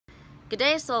Good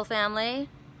day, soul family.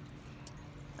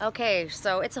 Okay,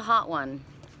 so it's a hot one.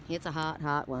 It's a hot,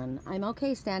 hot one. I'm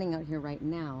okay standing out here right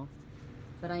now,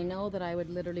 but I know that I would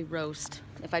literally roast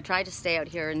if I tried to stay out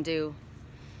here and do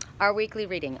our weekly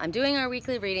reading. I'm doing our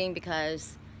weekly reading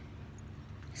because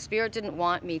Spirit didn't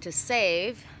want me to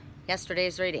save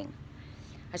yesterday's reading.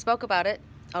 I spoke about it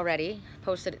already,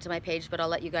 posted it to my page, but I'll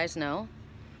let you guys know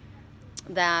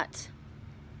that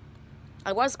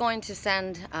I was going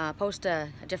to post a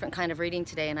different kind of reading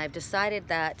today, and I've decided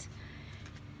that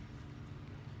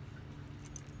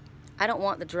I don't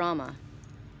want the drama.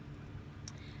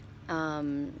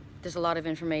 There's a lot of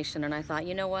information, and I thought,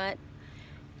 you know what?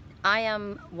 I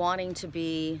am wanting to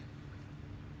be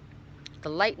the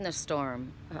light in the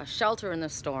storm, shelter in the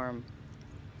storm,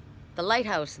 the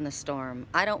lighthouse in the storm.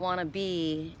 I don't want to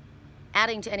be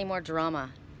adding to any more drama.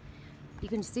 You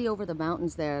can see over the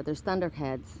mountains there's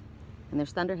thunderheads. And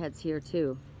there's thunderheads here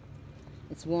too.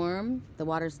 It's warm, the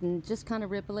water's just kind of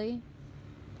ripply,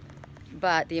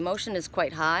 but the emotion is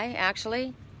quite high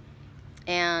actually.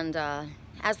 And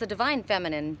as the divine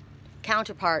feminine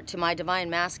counterpart to my divine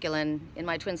masculine in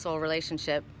my twin soul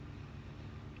relationship,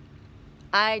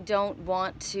 I don't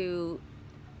want to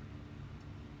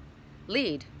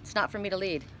lead. It's not for me to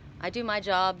lead. I do my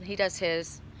job, he does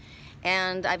his,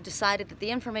 and I've decided that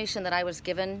the information that I was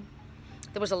given,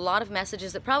 there was a lot of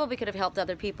messages that probably could have helped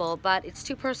other people, but it's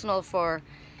too personal for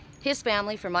his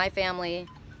family, for my family,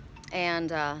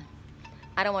 and I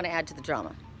don't want to add to the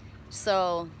drama.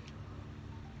 So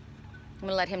I'm going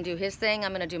to let him do his thing.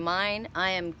 I'm going to do mine. I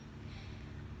am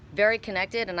very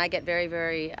connected, and I get very,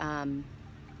 very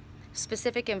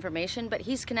specific information, but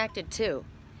he's connected too,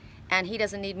 and he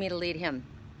doesn't need me to lead him.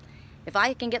 If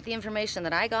I can get the information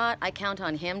that I got, I count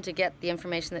on him to get the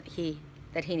information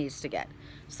that he needs to get.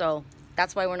 So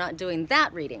that's why we're not doing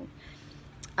that reading.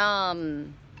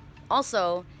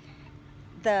 Also,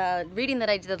 the reading that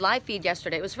I did, the live feed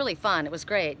yesterday, it was really fun. It was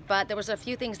great. But there was a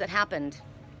few things that happened.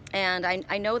 And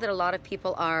I know that a lot of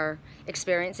people are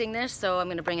experiencing this, so I'm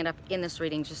going to bring it up in this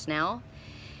reading just now.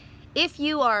 If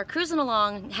you are cruising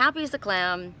along, happy as a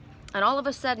clam, and all of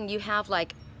a sudden you have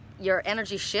like your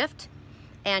energy shift,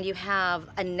 and you have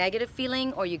a negative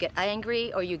feeling, or you get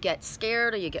angry, or you get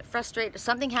scared, or you get frustrated,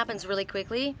 something happens really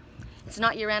quickly, it's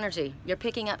not your energy. You're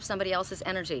picking up somebody else's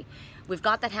energy. We've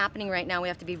got that happening right now. We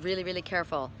have to be really, really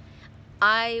careful.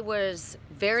 I was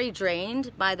very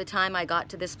drained by the time I got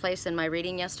to this place in my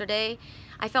reading yesterday.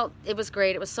 I felt it was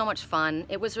great. It was so much fun.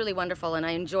 It was really wonderful, and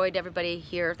I enjoyed everybody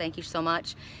here. Thank you so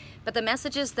much. But the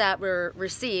messages that were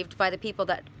received by the people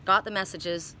that got the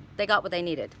messages, they got what they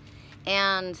needed.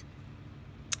 And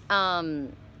there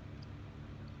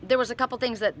was a couple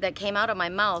things that came out of my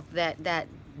mouth that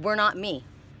were not me.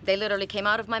 They literally came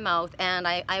out of my mouth, and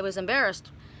I was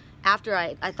embarrassed. After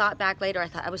I thought back later,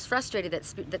 I was frustrated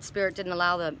that Spirit didn't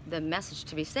allow the message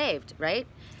to be saved, right?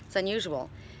 It's unusual,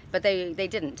 but they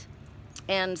didn't.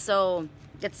 And so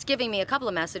it's giving me a couple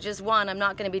of messages. One, I'm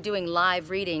not going to be doing live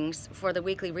readings for the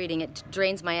weekly reading. It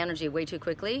drains my energy way too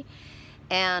quickly.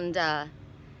 And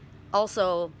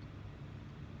also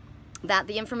that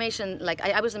the information, like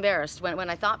I was embarrassed when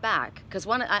I thought back, because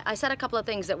I said a couple of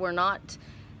things that were not,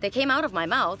 they came out of my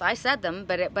mouth. I said them,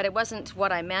 but it wasn't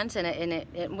what I meant, and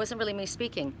it wasn't really me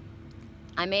speaking.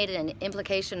 I made an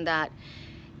implication that,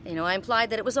 you know, I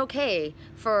implied that it was okay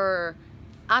for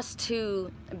us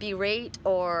to berate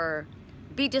or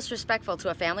be disrespectful to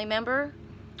a family member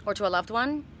or to a loved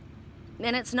one,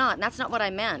 and it's not. And that's not what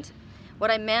I meant. What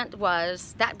I meant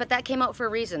was that, but that came out for a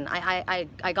reason. I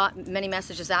got many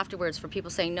messages afterwards for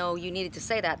people saying, no, you needed to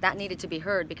say that. That needed to be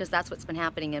heard because that's what's been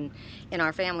happening in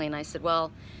our family. And I said,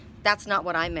 well, that's not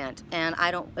what I meant. And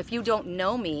if you don't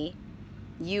know me,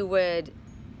 you would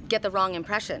get the wrong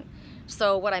impression.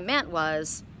 So what I meant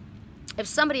was, if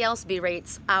somebody else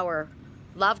berates our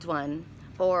loved one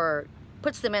or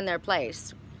puts them in their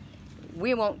place,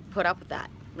 we won't put up with that,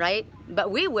 right?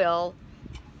 But we will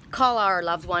call our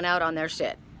loved one out on their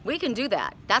shit. We can do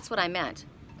that. That's what I meant.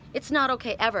 It's not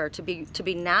okay ever to be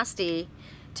nasty,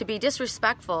 to be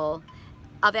disrespectful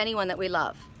of anyone that we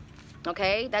love.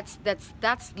 Okay? That's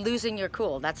losing your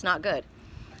cool. That's not good.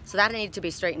 So that needed to be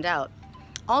straightened out.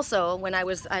 Also, when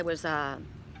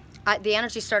the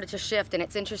energy started to shift, and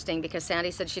it's interesting because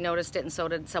Sandy said she noticed it, and so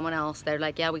did someone else. They're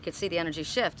like, yeah, we could see the energy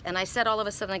shift. And I said all of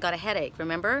a sudden I got a headache,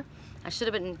 remember?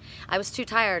 I was too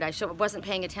tired. I wasn't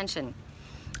paying attention.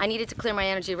 I needed to clear my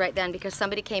energy right then because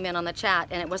somebody came in on the chat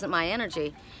and it wasn't my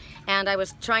energy. And I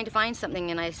was trying to find something,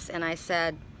 and I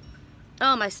said,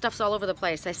 oh, my stuff's all over the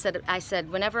place. I said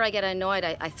whenever I get annoyed,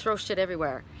 I throw shit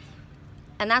everywhere.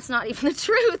 And that's not even the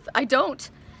truth. I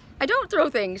don't throw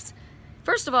things.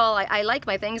 First of all, I like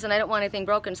my things and I don't want anything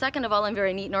broken. Second of all, I'm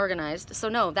very neat and organized. So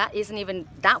no, that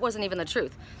wasn't even the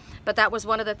truth. But that was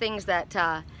one of the things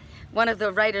that one of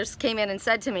the writers came in and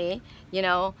said to me, you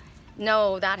know,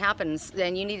 no, that happens,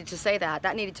 and you needed to say that.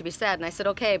 That needed to be said. And I said,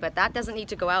 okay, but that doesn't need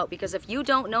to go out, because if you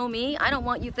don't know me, I don't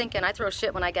want you thinking I throw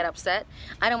shit when I get upset.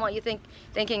 I don't want you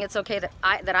thinking it's okay that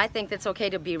I think it's okay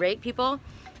to berate people,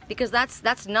 because that's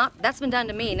been done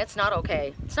to me, and it's not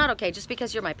okay. It's not okay. Just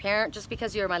because you're my parent, just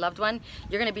because you're my loved one,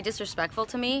 you're going to be disrespectful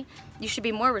to me. You should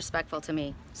be more respectful to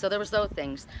me. So there was those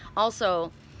things.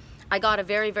 Also, I got a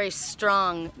very, very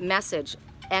strong message,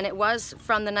 and it was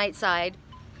from the night side.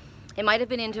 It might have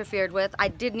been interfered with. I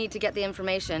did need to get the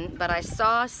information, but I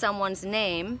saw someone's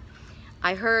name.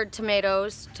 I heard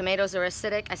tomatoes. Tomatoes are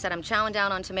acidic. I said, I'm chowing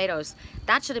down on tomatoes.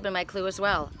 That should have been my clue as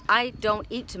well. I don't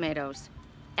eat tomatoes,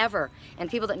 ever. And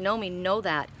people that know me know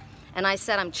that. And I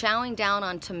said, I'm chowing down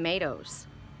on tomatoes.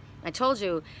 I told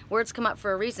you, words come up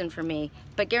for a reason for me,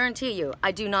 but guarantee you,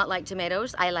 I do not like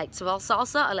tomatoes. I like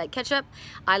salsa, I like ketchup,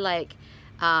 I like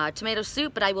tomato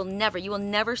soup, but you will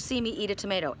never see me eat a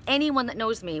tomato. Anyone that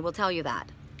knows me will tell you that,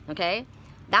 okay?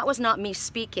 That was not me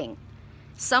speaking.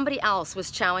 Somebody else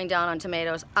was chowing down on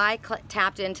tomatoes. I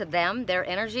tapped into them, their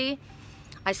energy.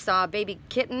 I saw a baby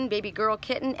girl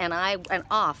kitten, and I went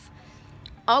off.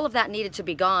 All of that needed to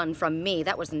be gone from me.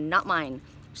 That was not mine.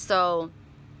 So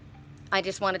I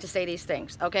just wanted to say these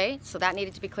things, okay? So that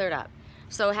needed to be cleared up.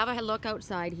 So have a look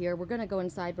outside here. We're gonna go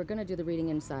inside. We're gonna do the reading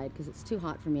inside because it's too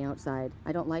hot for me outside.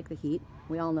 I don't like the heat.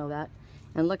 We all know that.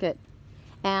 And look at,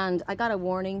 and I got a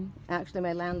warning. Actually,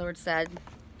 my landlord said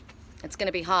it's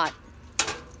gonna be hot.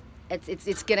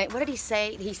 It's gonna, what did he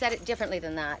say? He said it differently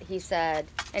than that. He said,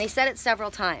 and he said it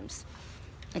several times.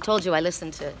 I told you I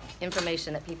listen to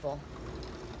information that people,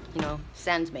 you know,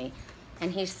 send me.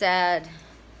 And he said,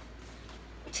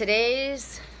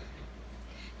 today's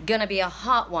gonna be a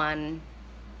hot one.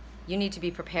 You need to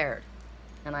be prepared.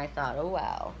 And I thought, oh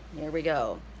wow, here we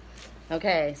go.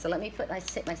 Okay, so let me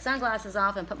take my sunglasses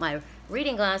off and put my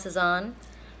reading glasses on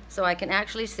so I can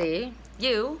actually see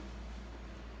you.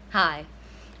 Hi.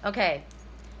 Okay,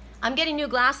 I'm getting new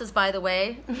glasses, by the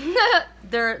way.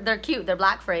 They're cute, they're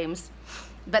black frames,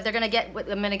 but I'm gonna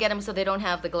get them so they don't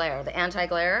have the glare, the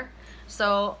anti-glare.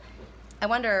 So I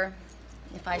wonder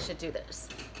if I should do this.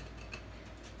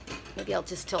 Maybe I'll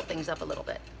just tilt things up a little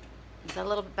bit. Is that a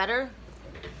little bit better?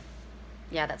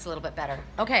 Yeah, that's a little bit better.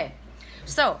 Okay,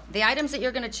 so the items that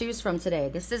you're gonna choose from today,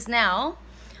 this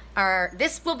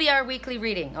will be our weekly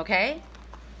reading, okay?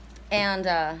 And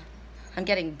I'm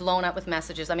getting blown up with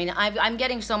messages. I mean, I'm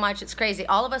getting so much, it's crazy.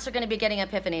 All of us are gonna be getting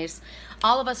epiphanies.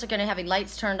 All of us are gonna having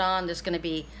lights turned on. There's gonna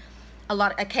be a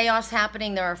lot of chaos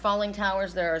happening. There are falling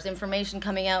towers. There's information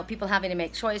coming out. People having to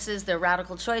make choices. There are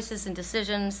radical choices and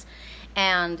decisions.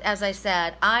 And as I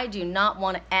said, I do not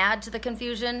want to add to the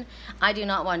confusion. I do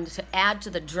not want to add to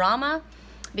the drama,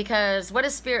 because what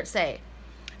does Spirit say?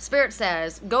 Spirit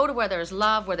says, go to where there's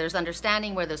love, where there's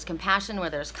understanding, where there's compassion, where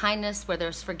there's kindness, where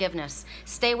there's forgiveness.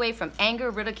 Stay away from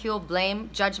anger, ridicule, blame,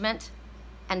 judgment,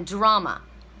 and drama,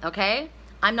 okay?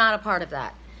 I'm not a part of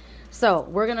that. So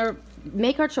we're gonna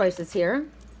make our choices here.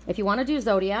 If you want to do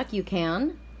Zodiac, you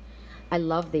can. I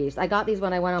love these. I got these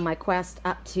when I went on my quest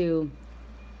up to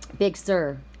Big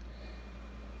Sur.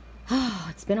 Oh,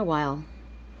 it's been a while.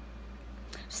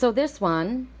 So this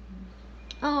one,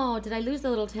 oh, did I lose the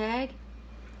little tag?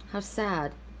 How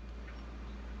sad.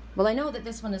 Well, I know that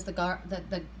this one is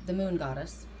the moon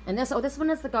goddess. And this one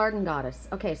is the garden goddess.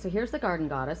 Okay, so here's the garden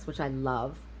goddess, which I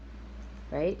love,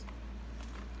 right?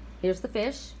 Here's the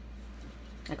fish.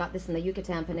 I got this in the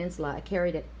Yucatan Peninsula. I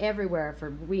carried it everywhere for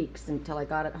weeks until I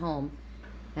got it home.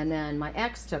 And then my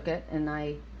ex took it, and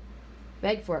I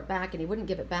begged for it back, and he wouldn't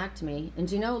give it back to me. And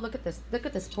you know, look at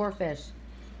this poor fish.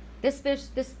 This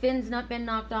fin's not been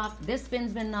knocked off. This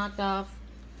fin's been knocked off.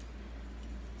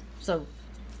 So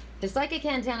the psychic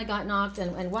antenna got knocked,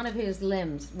 and one of his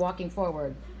limbs walking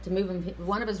forward to move him,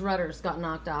 one of his rudders got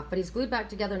knocked off, but he's glued back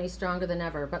together and he's stronger than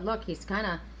ever. But look, he's kind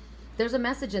of, there's a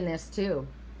message in this too.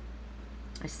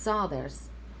 I saw this.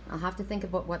 I'll have to think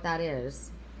about what that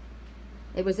is.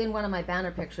 It was in one of my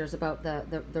banner pictures about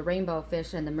the rainbow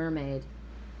fish and the mermaid.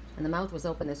 And the mouth was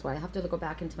open this way. I have to go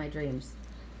back into my dreams.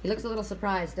 He looks a little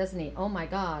surprised, doesn't he? Oh my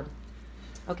God.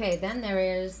 Okay, then there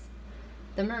is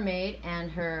the mermaid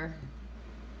and her,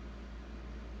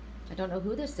 I don't know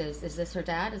who this is. Is this her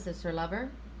dad? Is this her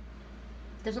lover?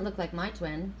 Doesn't look like my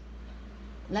twin.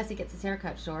 Unless he gets his hair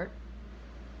cut short.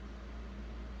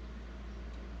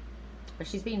 But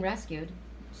she's being rescued.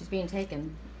 She's being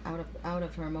taken out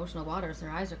of her emotional waters. Her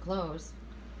eyes are closed.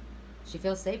 She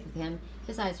feels safe with him.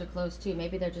 His eyes are closed too.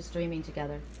 Maybe they're just dreaming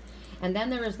together. And then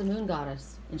there is the moon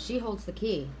goddess, and she holds the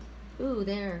key. Ooh,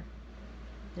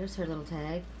 there's her little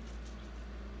tag.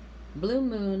 Blue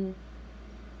moon.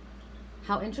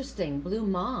 How interesting. Blue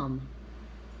mom.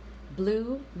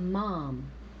 Blue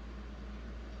mom.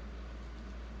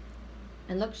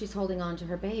 And look, she's holding on to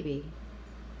her baby.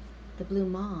 The blue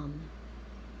mom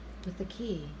with the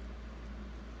key.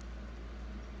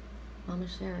 Mama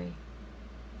Sherry.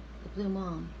 The blue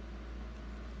mom.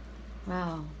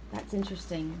 Wow, that's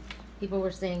interesting. People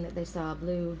were saying that they saw a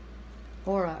blue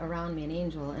aura around me, an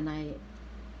angel, and I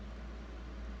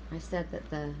said that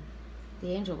the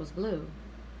angel was blue.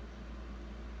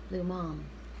 Blue mom.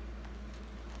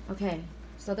 Okay,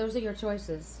 so those are your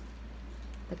choices.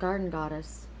 The garden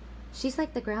goddess. She's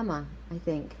like the grandma, I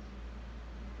think.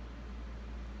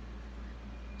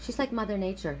 She's like Mother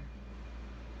Nature.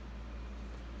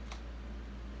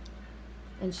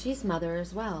 And she's mother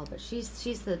as well, but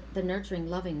she's the nurturing,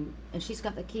 loving, and she's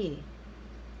got the key.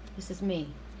 This is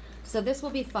me. So this will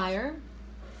be fire.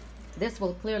 This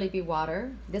will clearly be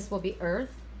water. This will be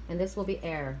earth, and this will be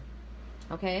air.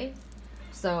 Okay?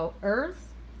 So earth,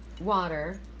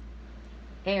 water,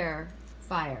 air,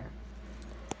 fire.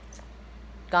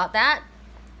 Got that?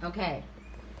 Okay.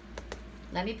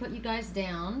 Let me put you guys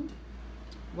down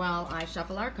while I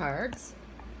shuffle our cards.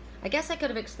 I guess I could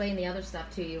have explained the other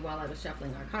stuff to you while I was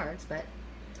shuffling our cards, but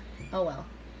oh well.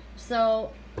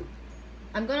 So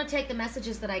I'm going to take the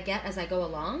messages that I get as I go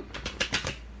along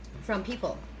from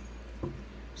people.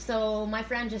 So my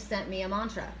friend just sent me a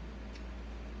mantra.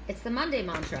 It's the Monday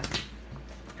mantra.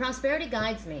 Prosperity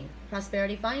guides me.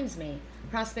 Prosperity finds me.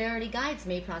 Prosperity guides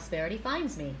me. Prosperity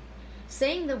finds me.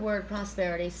 Saying the word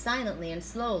prosperity silently and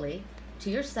slowly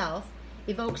to yourself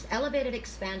evokes elevated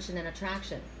expansion and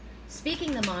attraction.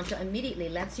 Speaking the mantra immediately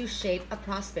lets you shape a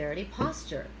prosperity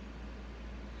posture.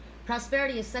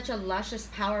 Prosperity is such a luscious,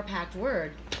 power-packed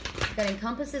word that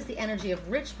encompasses the energy of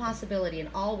rich possibility in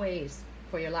all ways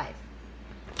for your life.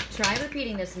 Try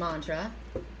repeating this mantra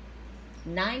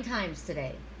 9 times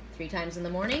today. 3 times in the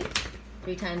morning,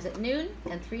 3 times at noon,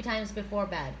 and 3 times before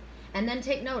bed. And then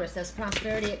take notice as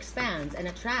prosperity expands and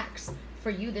attracts for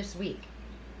you this week.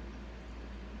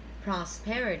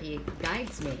 Prosperity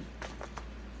guides me.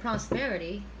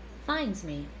 Prosperity finds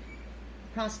me.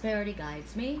 Prosperity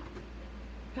guides me.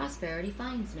 Prosperity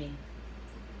finds me.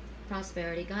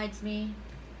 Prosperity guides me.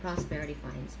 Prosperity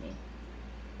finds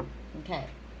me. Okay.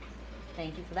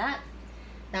 Thank you for that.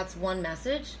 That's one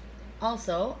message.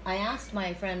 Also, I asked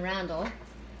my friend Randall,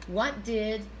 what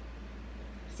did,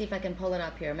 see if I can pull it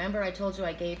up here. Remember I told you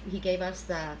he gave us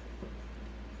the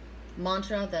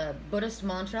mantra, the Buddhist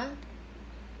mantra,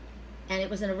 and it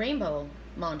was in a rainbow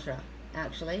mantra.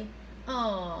 Actually.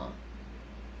 Oh,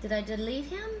 did I delete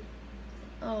him?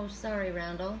 Oh, sorry,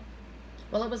 Randall.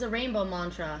 Well, it was a rainbow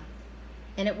mantra.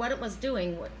 And what it was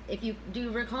doing, if you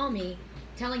do recall me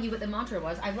telling you what the mantra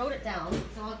was, I wrote it down,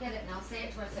 so I'll get it and I'll say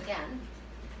it to us again.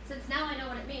 Since now I know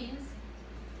what it means.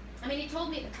 I mean, he told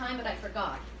me at the time, but I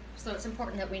forgot. So it's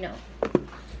important that we know.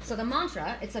 So the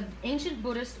mantra, it's an ancient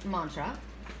Buddhist mantra.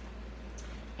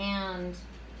 And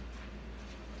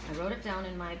I wrote it down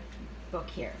in my book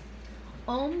here.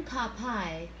 Om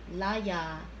Kapai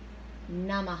Laya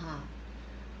Namaha.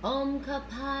 Om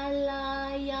Kapai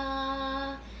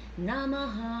Laya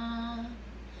Namaha.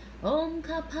 Om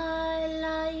Kapai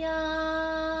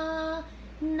Laya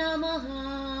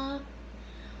Namaha.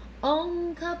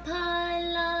 Om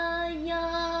Kapai Laya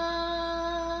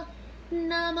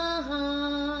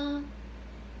Namaha.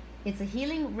 It's a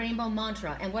healing rainbow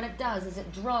mantra, and what it does is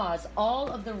it draws all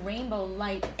of the rainbow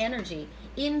light energy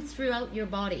in throughout your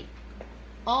body.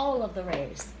 All of the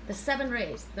rays, the 7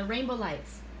 rays, the rainbow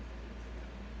lights.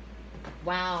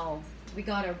 Wow, we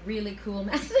got a really cool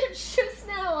message just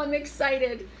now. I'm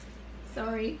excited.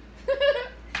 Sorry.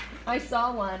 I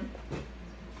saw one.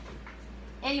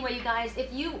 Anyway, you guys,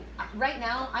 if you, right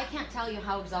now, I can't tell you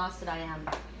how exhausted I am.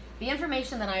 The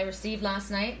information that I received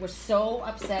last night was so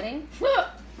upsetting.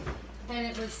 And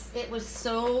it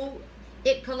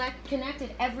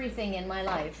connected everything in my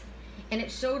life. And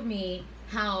it showed me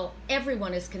how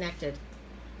everyone is connected.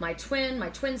 My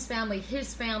twin's family,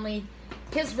 his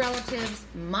relatives,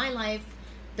 my life,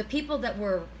 the people that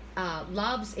were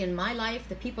loves in my life,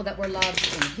 the people that were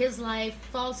loves in his life,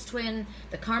 false twin,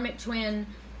 the karmic twin,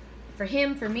 for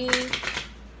him, for me,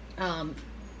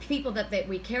 people that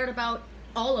we cared about,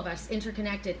 all of us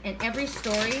interconnected, and every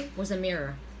story was a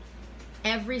mirror.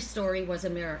 Every story was a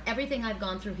mirror. Everything I've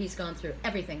gone through, he's gone through.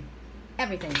 Everything.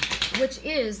 Everything. Which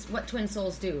is what twin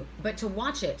souls do. But to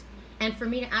watch it, and for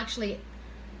me to actually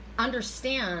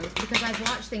understand, because I've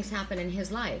watched things happen in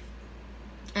his life.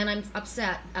 And I'm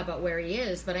upset about where he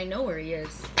is, but I know where he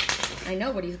is. I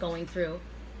know what he's going through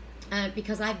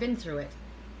because I've been through it.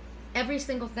 Every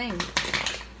single thing.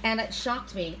 And it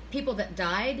shocked me. People that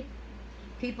died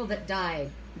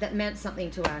that meant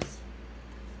something to us.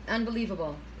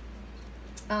 Unbelievable.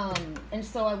 And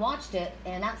so I watched it,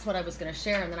 and that's what I was going to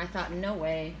share, and then I thought, no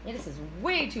way. This is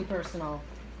way too personal.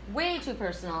 Way too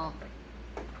personal.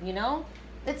 You know?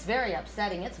 It's very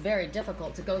upsetting. It's very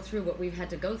difficult to go through what we've had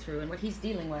to go through and what he's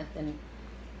dealing with.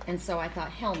 And so I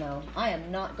thought, hell no. I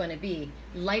am not going to be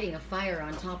lighting a fire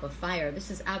on top of fire.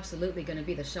 This is absolutely going to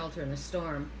be the shelter in the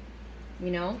storm. You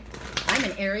know? I'm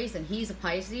an Aries, and he's a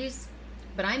Pisces.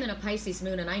 But I'm in a Pisces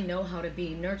moon, and I know how to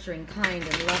be nurturing, kind,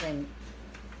 and loving,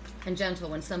 and gentle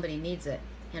when somebody needs it.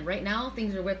 And right now,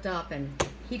 things are whipped up, and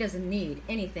he doesn't need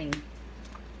anything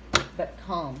but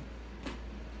calm.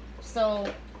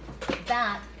 So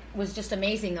that was just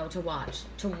amazing, though, to watch.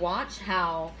 To watch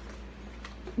how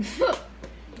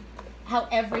how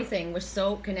everything was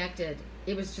so connected.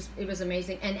 It was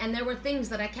amazing. And there were things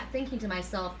that I kept thinking to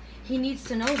myself, he needs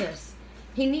to know this.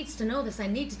 He needs to know this. I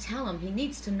need to tell him. He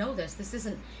needs to know this. This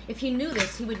isn't, if he knew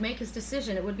this, he would make his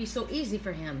decision. It would be so easy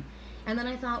for him. And then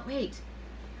I thought, wait,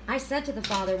 I said to the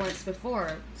Father once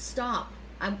before, stop.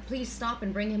 Please stop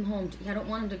and bring him home. I don't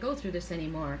want him to go through this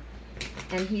anymore.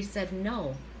 And he said,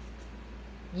 no,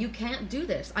 you can't do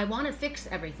this. I want to fix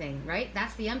everything, right?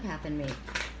 That's the empath in me.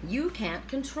 You can't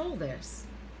control this.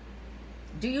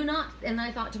 Do you not? And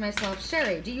I thought to myself,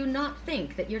 Sherry, do you not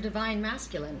think that your divine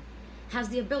masculine has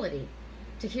the ability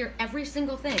to hear every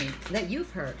single thing that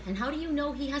you've heard? And how do you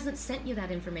know he hasn't sent you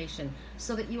that information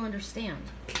so that you understand?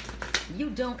 You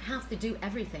don't have to do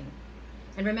everything.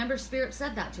 And remember, Spirit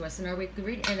said that to us in our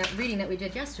reading that we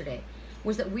did yesterday,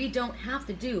 was that we don't have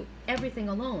to do everything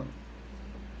alone.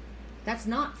 That's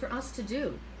not for us to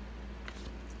do.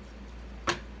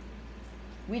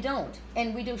 We don't.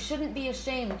 And we shouldn't be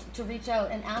ashamed to reach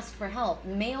out and ask for help,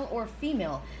 male or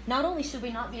female. Not only should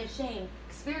we not be ashamed,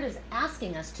 Spirit is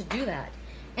asking us to do that.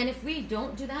 And if we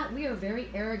don't do that, we are very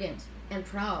arrogant and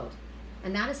proud.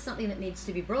 And that is something that needs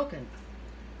to be broken.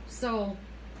 So,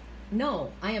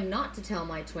 no, I am not to tell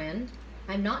my twin.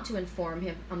 I'm not to inform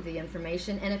him of the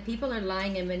information. And if people are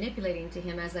lying and manipulating to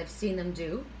him, as I've seen them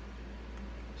do,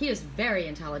 he is very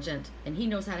intelligent and he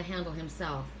knows how to handle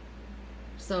himself.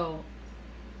 So,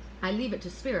 I leave it to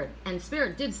Spirit. And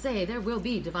Spirit did say there will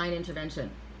be divine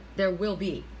intervention. There will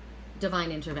be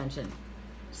divine intervention.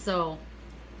 So,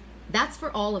 that's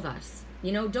for all of us.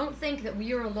 You know, don't think that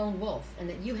you're a lone wolf and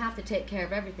that you have to take care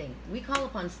of everything. We call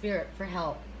upon Spirit for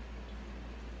help.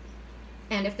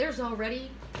 And if there's already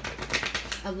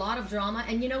a lot of drama,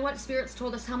 and you know what? Spirit's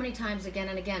told us how many times again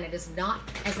and again, it is not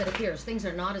as it appears. Things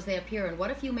are not as they appear. And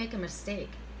what if you make a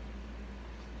mistake?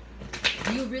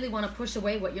 Do you really want to push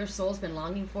away what your soul's been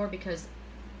longing for because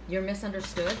you're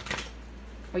misunderstood?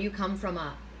 Or you come from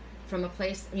a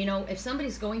place, you know, if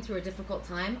somebody's going through a difficult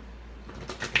time,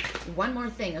 one more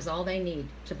thing is all they need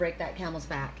to break that camel's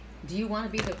back. Do you want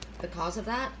to be the cause of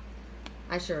that?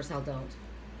 I sure as hell don't.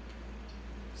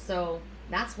 So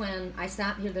that's when I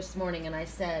sat here this morning and I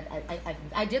said,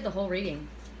 I did the whole reading.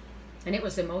 And it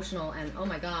was emotional and oh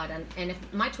my God. And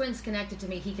if my twin's connected to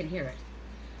me, he can hear it.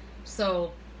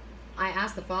 So I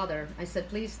asked the Father, I said,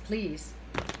 please, please,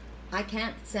 I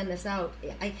can't send this out.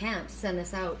 I can't send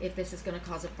this out if this is going to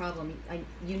cause a problem.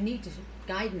 You need to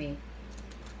guide me.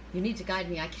 You need to guide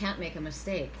me. I can't make a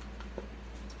mistake.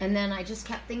 And then I just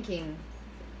kept thinking,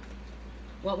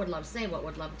 what would love say? What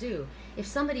would love do? If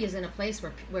somebody is in a place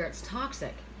where it's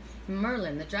toxic,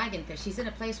 Merlin, the dragonfish, he's in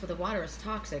a place where the water is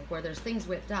toxic, where there's things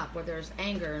whipped up, where there's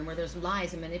anger, and where there's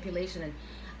lies and manipulation. And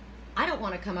I don't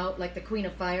want to come out like the Queen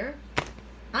of Fire.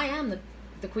 I am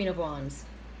the Queen of Wands.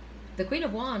 The Queen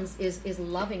of Wands is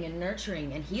loving and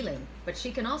nurturing and healing, but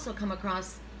she can also come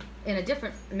across in a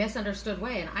different, misunderstood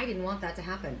way, and I didn't want that to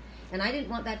happen. And I didn't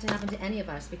want that to happen to any of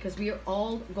us because we are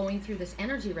all going through this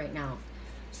energy right now.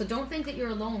 So don't think that you're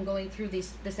alone going through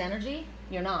this energy.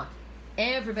 You're not.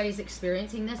 Everybody's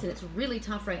experiencing this, and it's really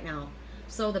tough right now.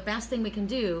 So the best thing we can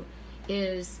do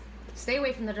is stay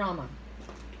away from the drama.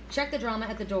 Check the drama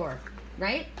at the door,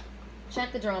 right?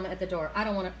 Check the drama at the door. I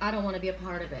don't want to be a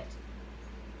part of it.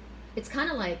 It's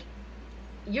kind of like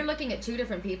you're looking at two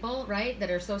different people, right,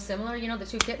 that are so similar, you know, the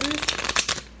two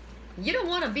kittens. You don't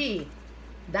want to be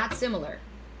that similar.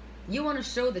 You want to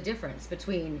show the difference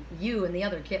between you and the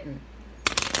other kitten.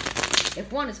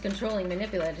 If one is controlling,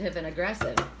 manipulative, and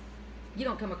aggressive, you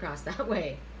don't come across that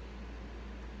way,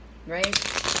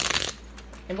 right?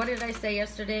 And what did I say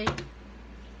yesterday?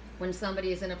 When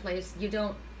somebody is in a place, you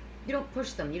don't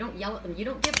push them, you don't yell at them, you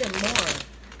don't give them more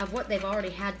of what they've already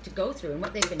had to go through and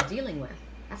what they've been dealing with.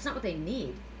 That's not what they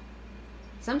need.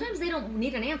 Sometimes they don't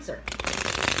need an answer.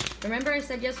 Remember I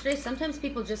said yesterday, sometimes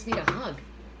people just need a hug.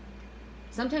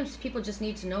 Sometimes people just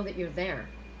need to know that you're there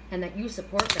and that you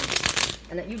support them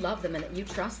and that you love them and that you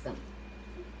trust them.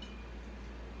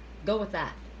 Go with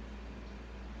that.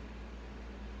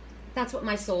 That's what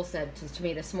my soul said to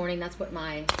me this morning. That's what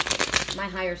my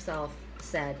higher self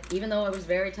said. Even though I was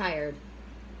very tired,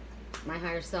 my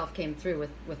higher self came through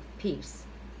with peace.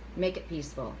 Make it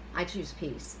peaceful. I choose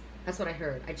peace. That's what I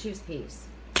heard. I choose peace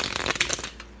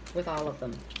with all of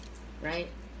them, right?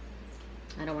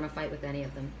 I don't want to fight with any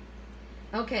of them.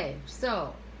 Okay,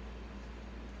 so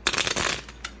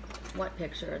what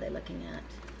picture are they looking at?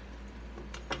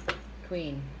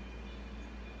 Queen.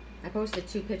 I posted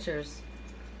 2 pictures.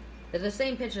 They're the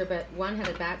same picture, but one had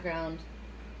a background.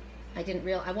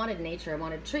 I wanted nature, I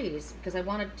wanted trees, because I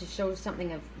wanted to show something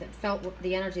that felt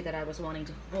the energy that I was wanting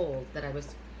to hold, that I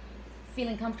was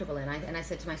feeling comfortable in. And I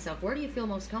said to myself, where do you feel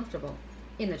most comfortable?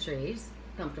 In the trees,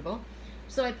 comfortable.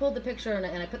 So I pulled the picture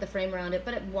and I put the frame around it,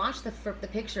 but it washed the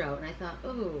picture out, and I thought,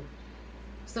 ooh.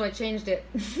 So I changed it,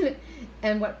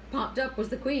 and what popped up was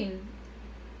the queen.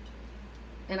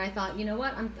 And I thought, you know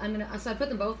what, so I put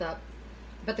them both up,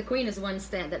 but the queen is one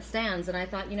that stands, and I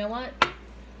thought, you know what,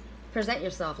 present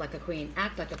yourself like a queen,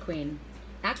 act like a queen,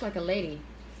 act like a lady,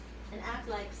 and act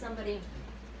like somebody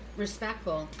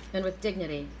respectful and with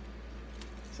dignity.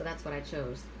 So that's what I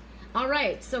chose. All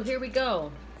right, so here we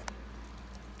go.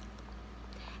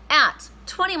 At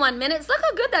 21 minutes, look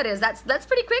how good that is. That's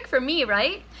pretty quick for me,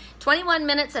 right? 21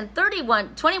 minutes and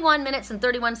 31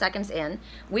 seconds in,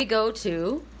 we go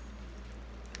to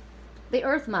the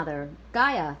Earth Mother,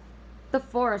 Gaia, the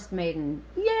Forest Maiden.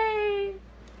 Yay!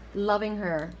 Loving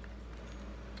her.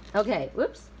 Okay,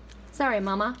 whoops. Sorry,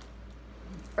 Mama.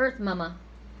 Earth Mama.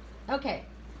 Okay.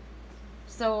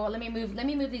 So let me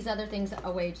move these other things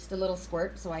away just a little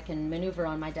squirt so I can maneuver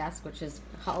on my desk, which has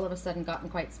all of a sudden gotten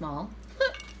quite small.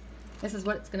 This is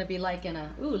what it's going to be like in a,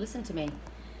 ooh, listen to me.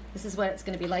 This is what it's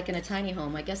going to be like in a tiny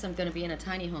home. I guess I'm going to be in a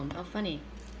tiny home. How funny.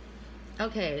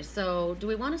 Okay, so do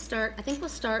we want to start? I think we'll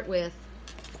start with,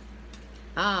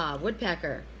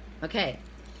 Woodpecker. Okay.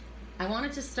 I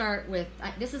wanted to start with,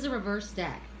 this is a reverse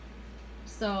deck.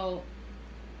 So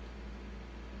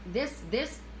this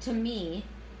to me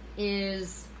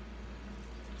is,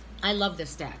 I love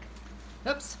this deck.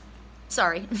 Oops.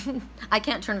 Sorry. I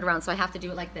can't turn it around, so I have to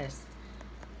do it like this.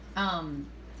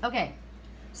 Okay,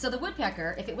 so the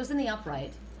woodpecker, if it was in the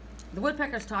upright, the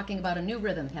woodpecker's talking about a new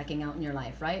rhythm pecking out in your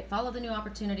life, right? Follow the new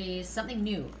opportunities, something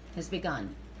new has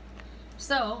begun.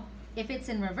 So, if it's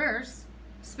in reverse,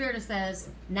 Spirit says,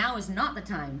 now is not the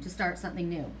time to start something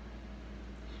new.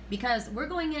 Because we're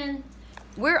going in,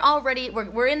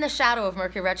 we're in the shadow of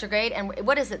Mercury retrograde, and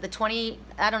what is it,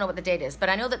 I don't know what the date is, but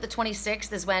I know that the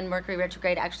 26th is when Mercury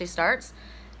retrograde actually starts.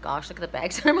 Gosh, look at the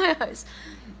bags under my eyes.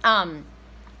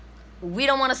 We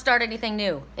don't want to start anything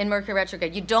new in Mercury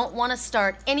retrograde. You don't want to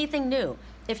start anything new.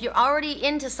 If you're already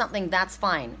into something, that's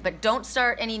fine. But don't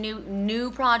start any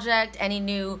new project,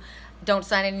 don't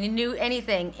sign any new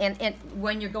anything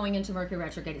when you're going into Mercury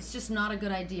retrograde. It's just not a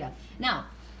good idea. Now,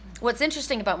 what's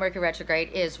interesting about Mercury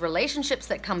retrograde is relationships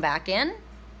that come back in.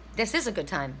 This is a good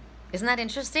time. Isn't that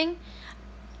interesting?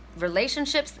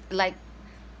 Relationships, like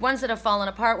ones that have fallen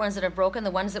apart, ones that have broken, the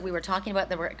ones that we were talking about,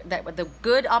 that were the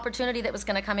good opportunity that was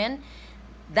going to come in,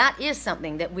 that is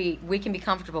something that we can be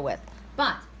comfortable with.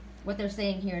 But what they're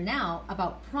saying here now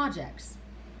about projects,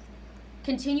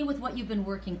 continue with what you've been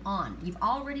working on. You've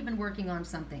already been working on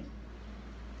something.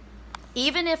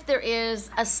 Even if there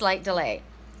is a slight delay,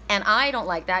 and I don't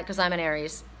like that because I'm an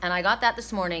Aries, and I got that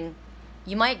this morning.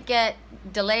 You might get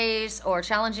delays or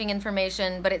challenging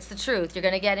information, but it's the truth. You're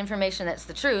going to get information that's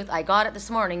the truth. I got it this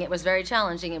morning. It was very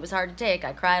challenging. It was hard to take.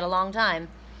 I cried a long time.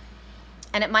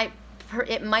 And it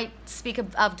might speak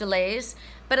of delays,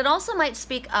 but it also might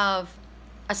speak of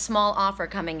a small offer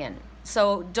coming in.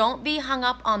 So don't be hung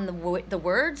up on the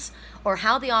words or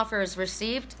how the offer is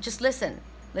received. Just listen.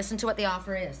 Listen to what the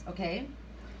offer is, okay?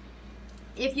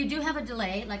 If you do have a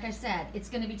delay, like I said, it's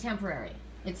going to be temporary.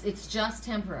 It's just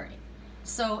temporary.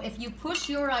 So if you push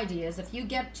your ideas, if you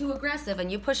get too aggressive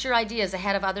and you push your ideas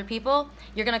ahead of other people,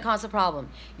 you're going to cause a problem.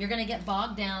 You're going to get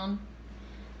bogged down.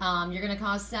 You're going to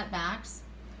cause setbacks.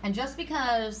 And just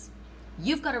because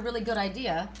you've got a really good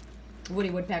idea, Woody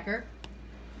Woodpecker,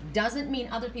 doesn't mean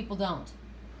other people don't.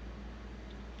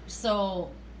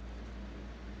 So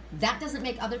that doesn't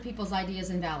make other people's ideas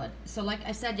invalid. So like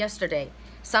I said yesterday,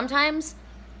 sometimes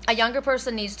a younger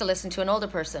person needs to listen to an older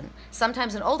person.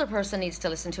 Sometimes an older person needs to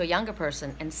listen to a younger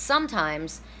person. And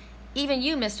sometimes even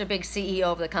you, Mr. Big CEO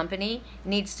of the company,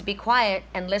 needs to be quiet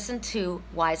and listen to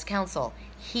wise counsel.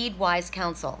 Heed wise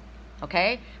counsel.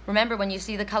 okay? Remember, when you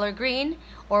see the color green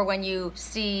or when you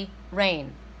see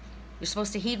rain, you're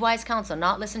supposed to heed wise counsel,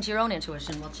 not listen to your own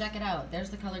intuition. Well, check it out. There's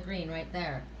the color green right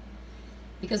there.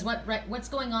 Because what's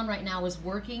going on right now is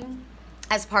working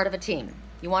as part of a team.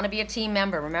 You want to be a team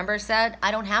member. Remember I said,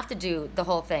 I don't have to do the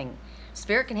whole thing.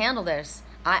 Spirit can handle this.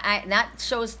 And that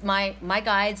shows my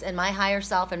guides and my higher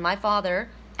self and my father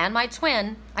and my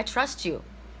twin, I trust you.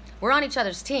 We're on each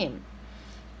other's team.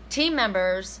 Team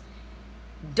members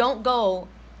don't go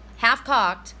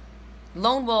half-cocked,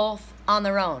 lone wolf on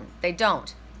their own. They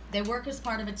don't. They work as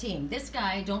part of a team. This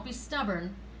guy, don't be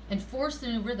stubborn and force the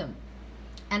new rhythm.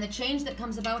 And the change that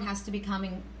comes about has to be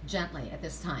coming gently at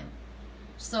this time.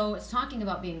 So it's talking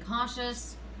about being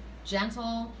cautious,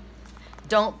 gentle.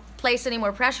 Don't place any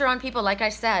more pressure on people. Like I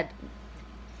said,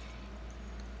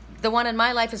 the one in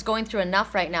my life is going through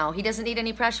enough right now. He doesn't need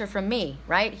any pressure from me,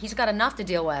 right? He's got enough to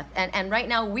deal with. And right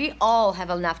now, we all have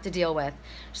enough to deal with.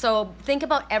 So think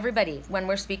about everybody when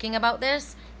we're speaking about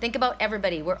this. Think about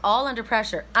everybody. We're all under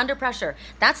pressure. Under pressure.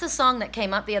 That's the song that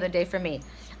came up the other day for me.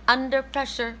 Under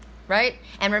pressure, right?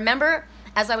 And remember,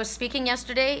 as I was speaking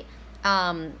yesterday,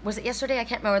 was it yesterday? I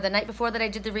can't remember. The night before that I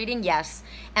did the reading? Yes.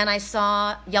 And I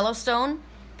saw Yellowstone.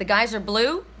 The guys are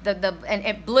blue, and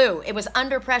it blew. It was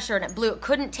under pressure and it blew. It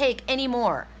couldn't take any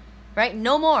more, right?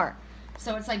 No more.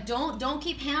 So it's like, don't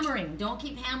keep hammering. Don't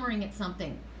keep hammering at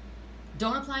something.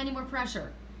 Don't apply any more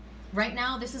pressure. Right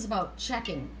now, this is about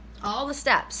checking all the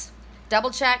steps. Double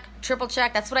check, triple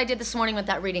check. That's what I did this morning with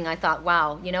that reading. I thought,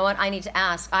 wow, you know what? I need to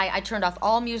ask. I turned off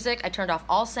all music. I turned off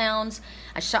all sounds.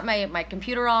 I shut my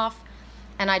computer off,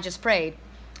 and I just prayed.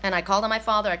 And I called on my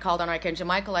father, I called on Archangel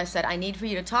Michael, I said, I need for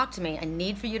you to talk to me. I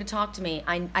need for you to talk to me.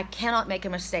 I cannot make a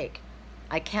mistake.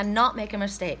 I cannot make a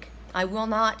mistake. I will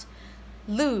not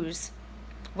lose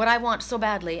what I want so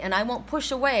badly, and I won't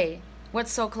push away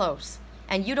what's so close.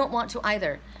 And you don't want to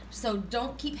either. So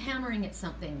don't keep hammering at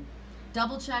something.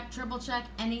 Double check, triple check,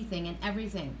 anything and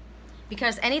everything.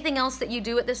 Because anything else that you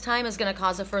do at this time is going to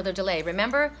cause a further delay.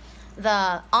 Remember,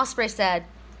 the Osprey said,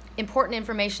 important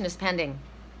information is pending.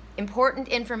 Important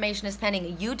information is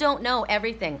pending. You don't know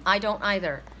everything. I don't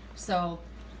either. So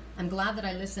I'm glad that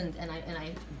I listened and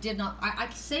I did not. I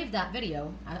saved that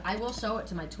video. I will show it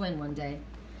to my twin one day.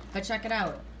 But check it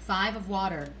out. 5 of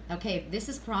water. Okay, this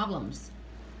is problems.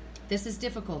 This is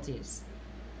difficulties.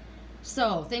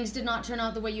 So things did not turn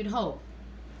out the way you'd hope.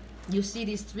 You see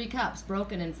these 3 cups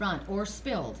broken in front or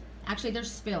spilled. Actually, they're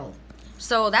spilled.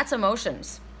 So that's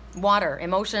emotions. Water,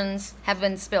 emotions have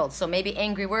been spilled. So maybe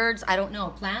angry words, I don't know.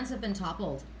 Plans have been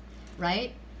toppled,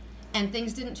 right? And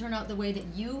things didn't turn out the way that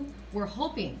you were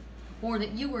hoping or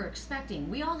that you were expecting.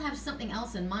 We all have something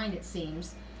else in mind, it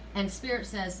seems. And Spirit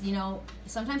says, you know,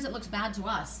 sometimes it looks bad to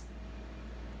us.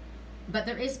 But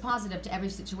there is positive to every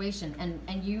situation.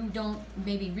 And you don't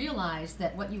maybe realize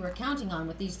that what you were counting on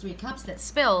with these 3 cups that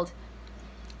spilled,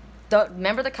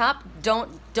 remember the cup?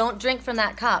 Don't drink from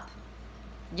that cup.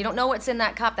 You don't know what's in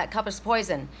that cup. That cup is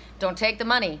poison. Don't take the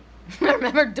money.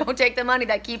 Remember, don't take the money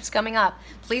that keeps coming up.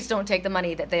 Please don't take the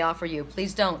money that they offer you.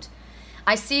 Please don't.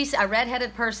 I see a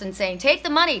red-headed person saying, take the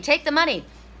money, take the money.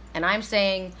 And I'm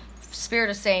saying, Spirit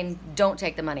is saying, don't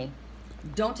take the money.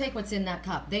 Don't take what's in that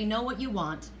cup. They know what you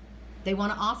want. They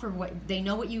want to offer what, they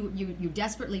know what you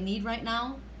desperately need right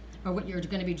now, or what you're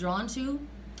going to be drawn to,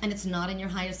 and it's not in your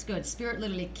highest good. Spirit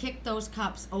literally kicked those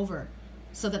cups over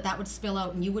so that would spill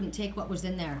out and you wouldn't take what was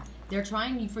in there. They're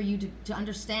trying for you to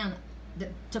understand,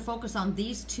 to focus on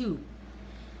these 2.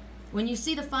 When you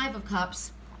see the 5 of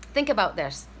cups, think about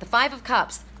this. The 5 of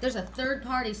cups, there's a third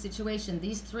party situation.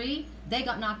 These 3, they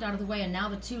got knocked out of the way and now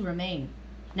the 2 remain.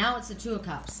 Now it's the 2 of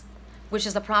cups, which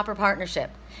is the proper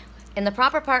partnership. And the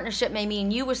proper partnership may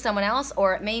mean you with someone else,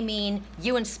 or it may mean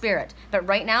you and Spirit. But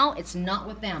right now, it's not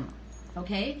with them.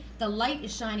 Okay? The light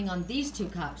is shining on these 2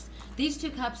 cups. These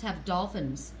 2 cups have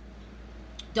dolphins.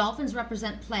 Dolphins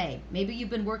represent play. Maybe you've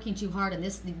been working too hard and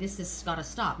this has got to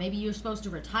stop. Maybe you're supposed to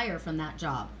retire from that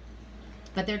job.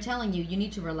 But they're telling you, you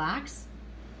need to relax,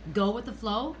 go with the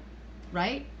flow,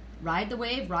 right? Ride the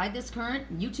wave, ride this current.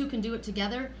 You 2 can do it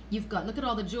together. You've got, look at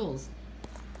all the jewels.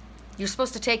 You're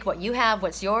supposed to take what you have,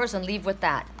 what's yours, and leave with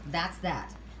that. That's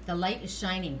that. The light is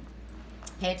shining.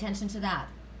 Pay attention to that.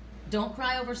 Don't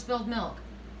cry over spilled milk.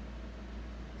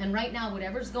 And right now,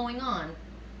 whatever's going on,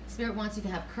 Spirit wants you to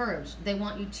have courage. They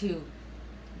want you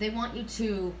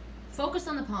to focus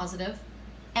on the positive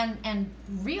and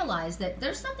realize that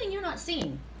there's something you're not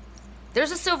seeing.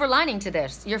 There's a silver lining to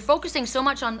this. You're focusing so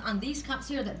much on these cups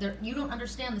here that you don't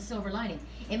understand the silver lining.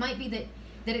 It might be that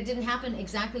it didn't happen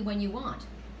exactly when you want.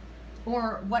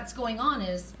 Or what's going on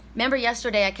is, remember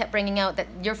yesterday I kept bringing out that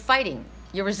you're fighting.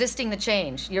 You're resisting the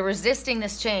change. You're resisting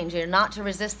this change. You're not to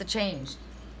resist the change.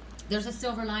 There's a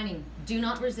silver lining. Do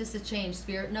not resist the change.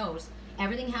 Spirit knows.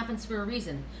 Everything happens for a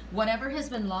reason. Whatever has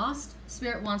been lost,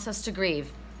 Spirit wants us to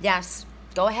grieve. Yes,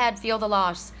 go ahead, feel the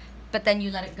loss, but then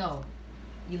you let it go.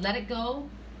 You let it go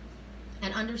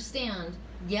and understand,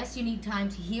 yes, you need time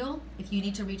to heal. If you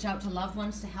need to reach out to loved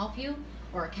ones to help you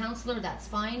or a counselor, that's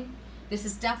fine. This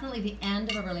is definitely the end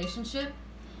of a relationship,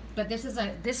 but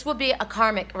this will be a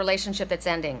karmic relationship that's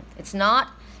ending. It's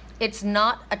not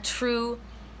a true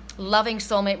loving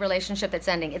soulmate relationship that's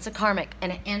ending. It's a karmic,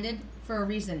 and it ended for a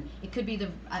reason. It could be the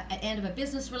end of a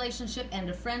business relationship, end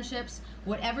of friendships,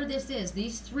 whatever this is.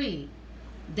 These three,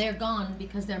 they're gone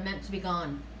because they're meant to be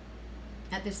gone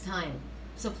at this time.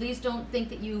 So please don't think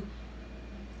that you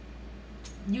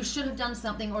should have done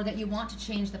something or that you want to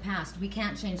change the past. We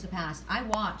can't change the past.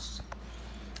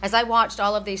 As I watched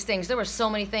all of these things, there were so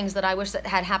many things that I wish that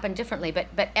had happened differently,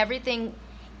 but everything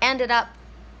ended up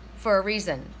for a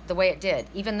reason, the way it did,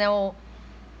 even though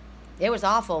it was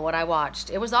awful what I watched.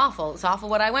 It was awful. It's awful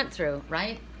what I went through,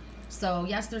 right? So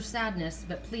yes, there's sadness,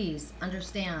 but please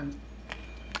understand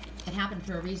it happened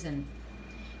for a reason.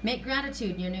 Make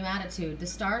gratitude your new attitude. The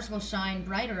stars will shine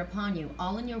brighter upon you.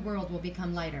 All in your world will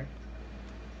become lighter.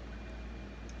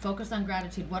 Focus on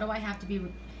gratitude. What do I have to be?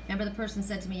 Remember the person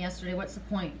said to me yesterday, what's the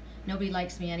point? Nobody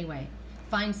likes me anyway.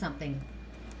 Find something.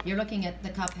 You're looking at the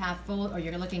cup half full, or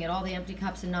you're looking at all the empty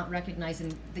cups and not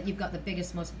recognizing that you've got the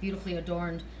biggest, most beautifully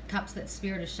adorned cups that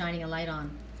Spirit is shining a light on.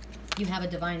 You have a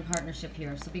divine partnership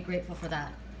here, so be grateful for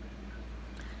that.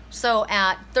 So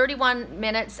at 31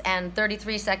 minutes and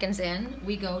 33 seconds in,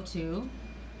 we go to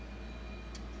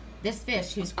this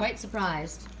fish who's quite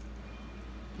surprised.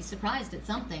 He's surprised at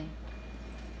something.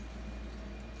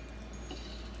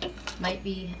 Might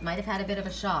have had a bit of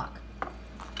a shock.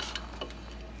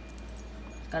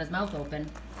 Got his mouth open,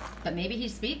 but maybe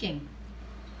he's speaking.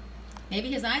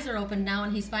 Maybe his eyes are open now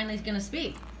and he's finally going to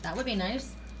speak. That would be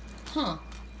nice. Huh.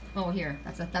 Oh, here.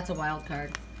 That's a wild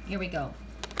card. Here we go.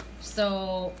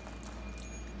 So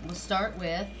we'll start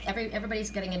with everybody's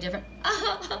getting a different.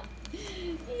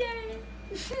 Yay!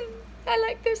 I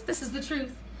like this. This is the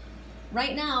truth.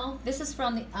 Right now, this is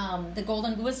from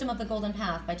the Wisdom of the Golden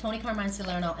Path by Tony Carmine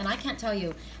Salerno, and I can't tell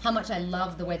you how much I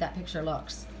love the way that picture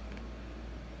looks.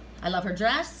 I love her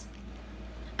dress.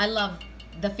 I love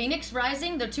the phoenix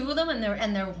rising. There are two of them,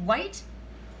 and they're white.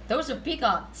 Those are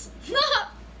peacocks.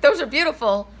 Those are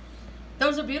beautiful.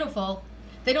 Those are beautiful.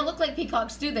 They don't look like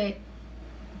peacocks, do they?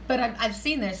 But I've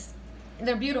seen this.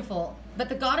 They're beautiful. But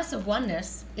the goddess of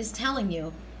oneness is telling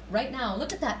you right now,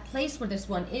 look at that place where this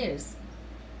one is.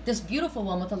 This beautiful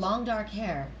one with the long dark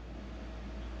hair.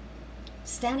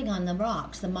 Standing on the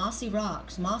rocks, the mossy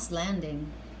rocks, Moss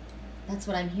Landing. That's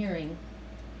what I'm hearing.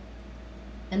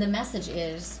 And the message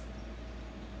is,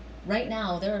 right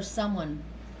now there is someone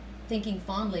thinking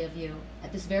fondly of you.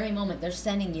 At this very moment, they're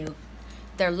sending you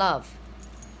their love.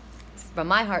 From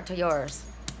my heart to yours.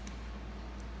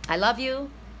 I love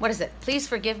you. What is it? Please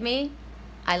forgive me.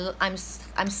 I'm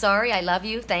sorry. I love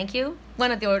you. Thank you.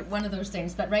 One of those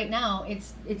things. But right now,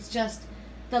 it's just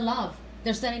the love.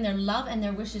 They're sending their love and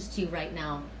their wishes to you right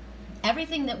now.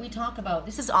 Everything that we talk about.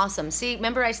 This is awesome. See,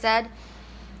 remember I said,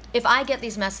 if I get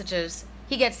these messages,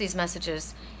 he gets these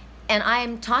messages. And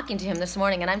I'm talking to him this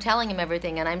morning, and I'm telling him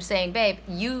everything, and I'm saying, babe,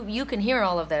 you can hear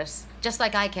all of this, just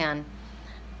like I can.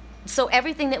 So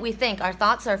everything that we think, our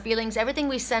thoughts, our feelings, everything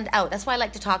we send out, that's why I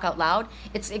like to talk out loud.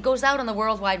 It goes out on the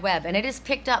World Wide Web, and it is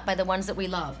picked up by the ones that we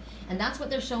love. And that's what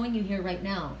they're showing you here right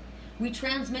now. We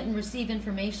transmit and receive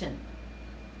information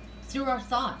through our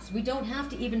thoughts. We don't have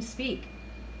to even speak.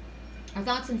 Our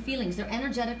thoughts and feelings, they're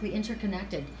energetically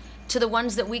interconnected to the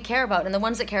ones that we care about and the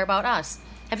ones that care about us.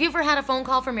 Have you ever had a phone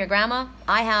call from your grandma?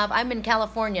 I have. I'm in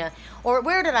California. Or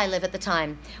where did I live at the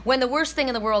time? When the worst thing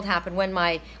in the world happened, when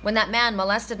that man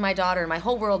molested my daughter, my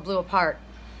whole world blew apart.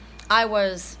 I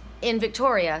was in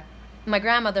Victoria. My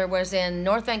grandmother was in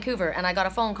North Vancouver, and I got a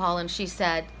phone call, and she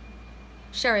said,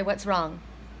 Sherry, what's wrong?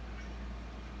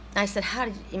 I said, how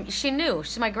did you? She knew.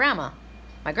 She's my grandma.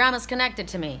 My grandma's connected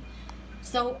to me.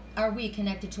 So are we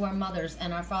connected to our mothers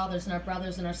and our fathers and our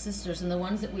brothers and our sisters and the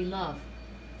ones that we love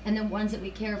and the ones that we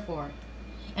care for.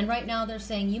 And right now they're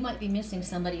saying you might be missing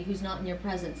somebody who's not in your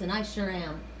presence, and I sure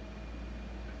am.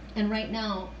 And right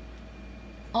now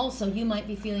also you might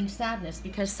be feeling sadness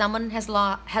because someone has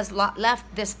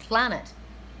left this planet.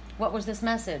 What was this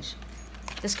message?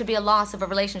 This could be a loss of a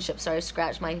relationship. Sorry, I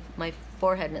scratched my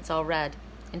forehead and it's all red.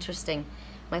 Interesting.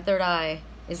 My third eye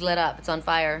is lit up. It's on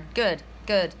fire. Good,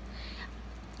 good.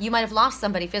 You might have lost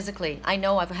somebody physically. I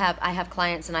know I have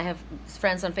clients and I have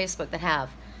friends on Facebook that have.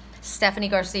 Stephanie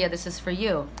Garcia, this is for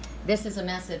you. This is a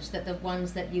message that the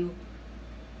ones that you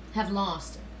have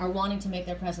lost are wanting to make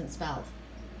their presence felt.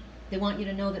 They want you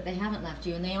to know that they haven't left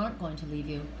you and they aren't going to leave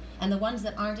you. And the ones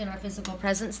that aren't in our physical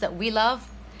presence that we love,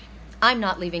 I'm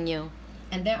not leaving you.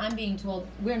 And there I'm being told,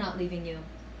 we're not leaving you.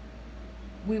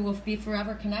 We will be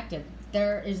forever connected.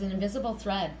 There is an invisible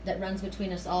thread that runs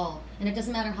between us all. And it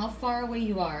doesn't matter how far away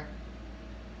you are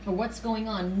or what's going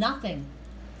on.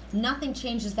 Nothing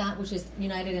changes that which is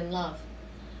united in love.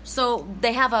 So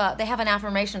they have an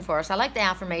affirmation for us. I like the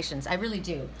affirmations. I really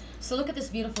do. So look at this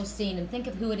beautiful scene and think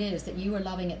of who it is that you are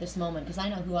loving at this moment, because I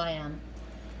know who I am.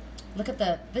 Look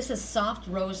at this is soft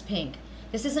rose pink.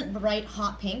 This isn't bright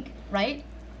hot pink, right?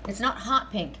 It's not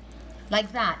hot pink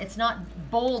like that. It's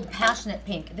not bold, passionate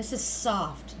pink. This is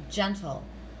soft, gentle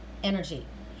energy.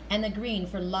 And the green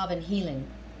for love and healing.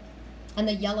 And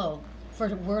the yellow for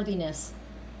worthiness.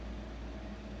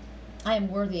 I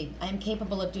am worthy. I am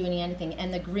capable of doing anything.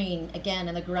 And the green, again,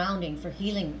 and the grounding for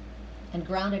healing and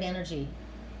grounded energy.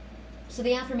 So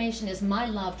the affirmation is, my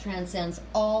love transcends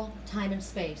all time and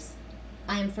space.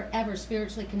 I am forever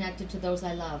spiritually connected to those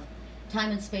I love.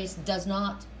 Time and space does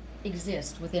not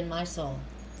exist within my soul.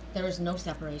 There is no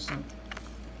separation.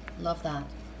 Love that.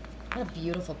 What a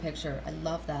beautiful picture. I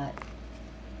love that.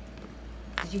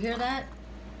 Did you hear that?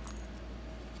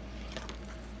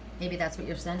 Maybe that's what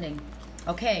you're sending.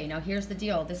 Okay, now here's the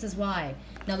deal. This is why.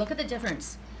 Now look at the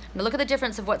difference. Now look at the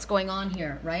difference of what's going on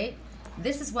here, right?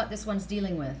 This is what this one's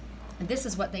dealing with. And this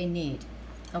is what they need.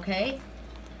 Okay?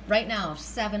 Right now,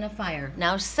 7 of fire.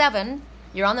 Now 7,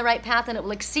 you're on the right path and it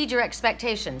will exceed your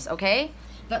expectations, okay?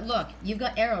 But look, you've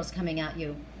got arrows coming at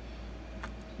you.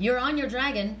 You're on your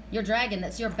dragon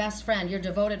that's your best friend, your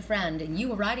devoted friend, and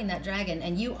you are riding that dragon,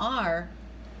 and you are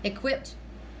equipped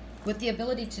with the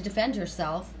ability to defend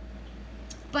yourself.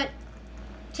 But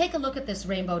take a look at this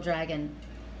rainbow dragon.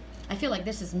 I feel like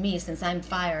this is me, since I'm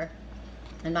fire,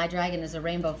 and my dragon is a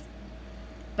rainbow.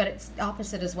 But it's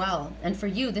opposite as well. And for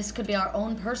you, this could be our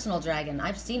own personal dragon.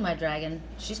 I've seen my dragon.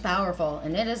 She's powerful,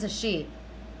 and it is a she.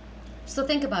 So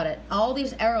think about it. All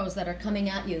these arrows that are coming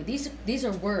at you, these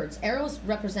are words. Arrows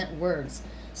represent words.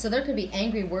 So there could be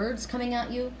angry words coming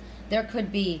at you. There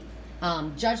could be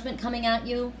judgment coming at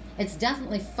you. It's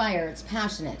definitely fire. It's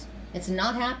passionate. It's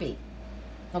not happy.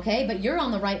 Okay? But you're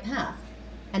on the right path.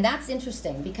 And that's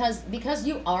interesting, because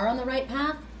you are on the right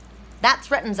path, that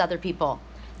threatens other people.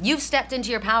 You've stepped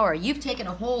into your power. You've taken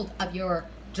a hold of your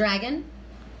dragon,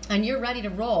 and you're ready to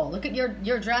roll. Look at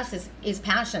your dress is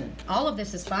passion. All of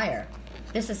this is fire.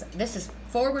 This is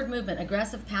forward movement,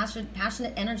 aggressive,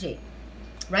 passionate energy,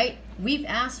 right? We've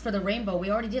asked for the rainbow.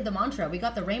 We already did the mantra. We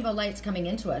got the rainbow lights coming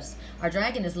into us. Our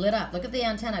dragon is lit up. Look at the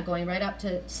antenna going right up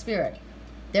to spirit.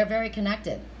 They're very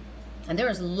connected. And there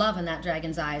is love in that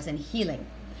dragon's eyes and healing.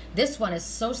 This one is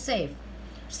so safe.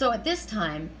 So at this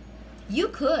time, you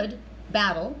could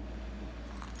battle.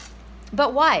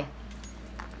 But why?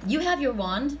 You have your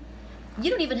wand.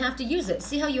 You don't even have to use it.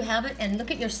 See how you have it? And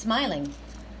look at your smiling.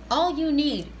 All you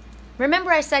need.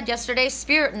 Remember I said yesterday,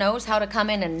 Spirit knows how to come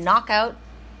in and knock out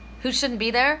who shouldn't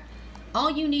be there? All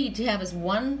you need to have is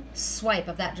one swipe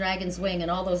of that dragon's wing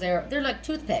and all those arrows. They're like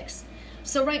toothpicks.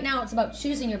 So right now it's about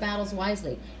choosing your battles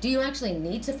wisely. Do you actually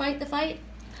need to fight the fight?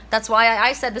 That's why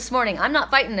I said this morning, I'm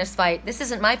not fighting this fight. This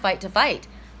isn't my fight to fight.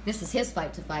 This is his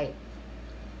fight to fight.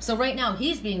 So right now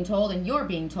he's being told and you're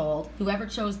being told, whoever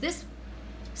chose this,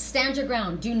 stand your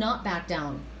ground, do not back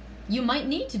down. You might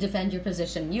need to defend your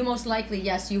position. You most likely,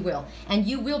 yes, you will. And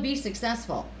you will be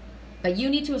successful. But you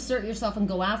need to assert yourself and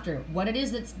go after what it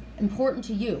is that's important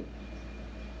to you.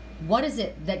 What is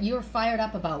it that you're fired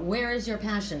up about? Where is your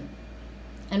passion?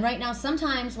 And right now,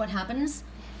 sometimes what happens,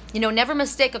 never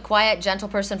mistake a quiet, gentle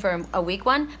person for a weak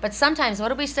one. But sometimes, what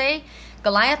do we say?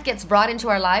 Goliath gets brought into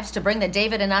our lives to bring the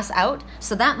David in us out.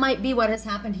 So that might be what has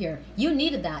happened here. You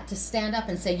needed that to stand up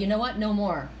and say, you know what? No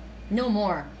more. No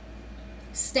more.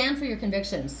 Stand for your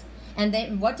convictions.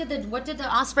 And what did the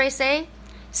osprey say?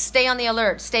 Stay on the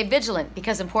alert. Stay vigilant,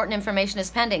 because important information is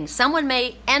pending. Someone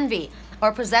may envy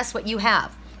or possess what you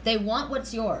have. They want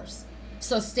what's yours.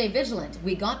 So stay vigilant.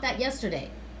 We got that yesterday.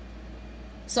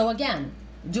 So again,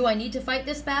 do I need to fight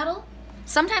this battle?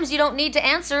 Sometimes you don't need to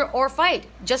answer or fight.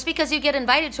 Just because you get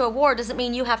invited to a war doesn't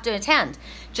mean you have to attend.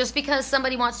 Just because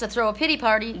somebody wants to throw a pity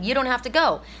party, you don't have to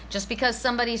go. Just because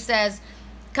somebody says,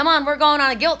 come on, we're going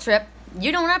on a guilt trip,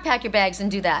 you don't have to pack your bags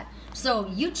and do that. So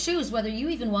you choose whether you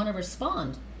even want to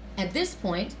respond. At this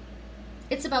point,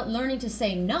 it's about learning to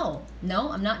say no.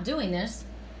 No, I'm not doing this,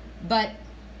 but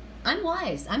I'm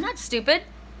wise. I'm not stupid.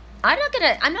 I'm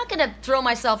not gonna throw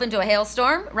myself into a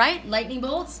hailstorm, right? Lightning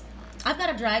bolts. I've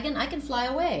got a dragon. I can fly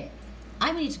away.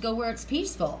 I need to go where it's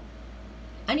peaceful.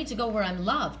 I need to go where I'm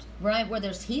loved, where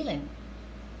there's healing.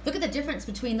 Look at the difference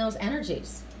between those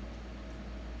energies.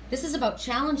 This is about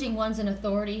challenging ones in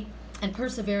authority and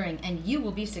persevering, and you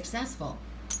will be successful.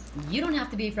 You don't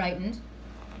have to be frightened.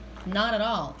 Not at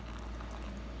all.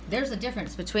 There's a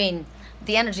difference between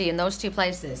the energy in those two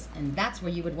places, and that's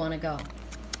where you would want to go.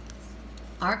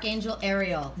 Archangel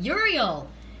Uriel. Uriel!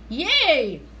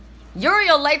 Yay!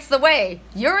 Uriel lights the way.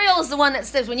 Uriel is the one that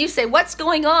says, when you say, what's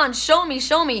going on? Show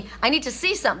me. I need to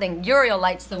see something. Uriel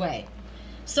lights the way.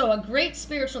 So a great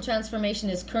spiritual transformation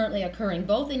is currently occurring,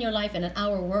 both in your life and in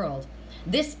our world.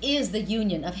 This is the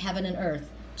union of heaven and earth.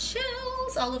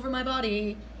 Chills all over my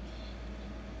body.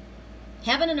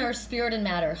 Heaven and earth, spirit and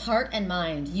matter, heart and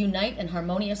mind, unite in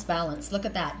harmonious balance. Look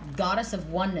at that. Goddess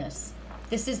of oneness.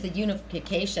 This is the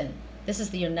unification. This is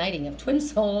the uniting of twin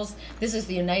souls. This is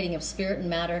the uniting of spirit and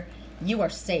matter. You are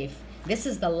safe. This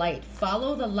is the light.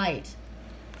 Follow the light.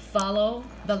 Follow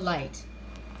the light.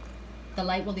 The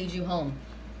light will lead you home.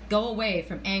 Go away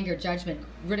from anger, judgment,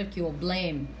 ridicule,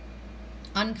 blame,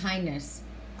 unkindness.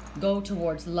 Go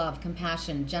towards love,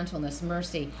 compassion, gentleness,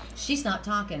 mercy. She's not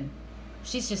talking.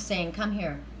 She's just saying, come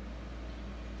here.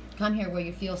 Come here where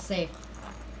you feel safe.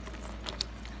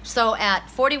 So at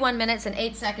 41 minutes and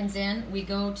 8 seconds in, we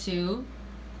go to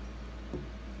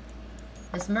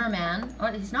this merman. Oh,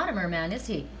 he's not a merman, is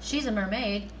he? She's a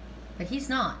mermaid, but he's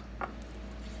not.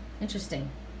 Interesting.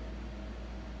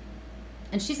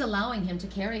 And she's allowing him to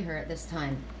carry her at this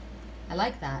time. I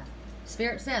like that.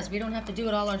 Spirit says we don't have to do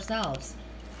it all ourselves.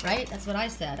 Right? That's what I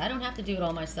said. I don't have to do it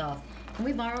all myself. Can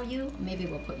we borrow you? Maybe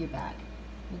we'll put you back.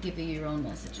 We'll give you your own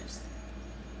messages.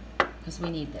 Because we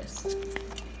need this.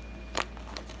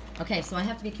 Okay, so I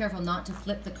have to be careful not to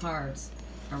flip the cards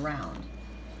around.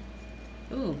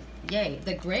 Ooh, yay.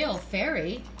 The Grail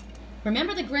Fairy.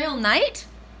 Remember the Grail Knight?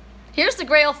 Here's the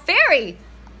Grail Fairy.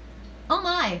 Oh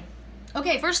my.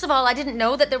 Okay, first of all, I didn't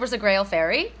know that there was a Grail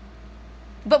Fairy.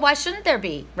 But why shouldn't there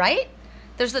be, right?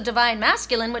 There's the Divine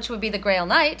Masculine, which would be the Grail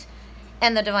Knight,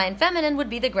 and the Divine Feminine would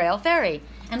be the Grail Fairy.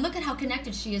 And look at how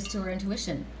connected she is to her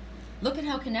intuition. Look at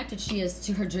how connected she is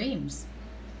to her dreams.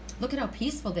 Look at how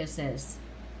peaceful this is.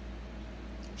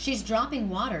 She's dropping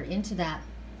water into that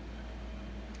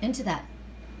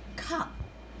cup.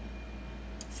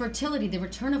 Fertility, the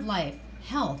return of life,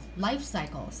 health, life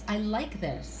cycles. I like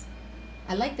this.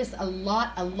 I like this a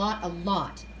lot, a lot, a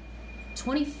lot.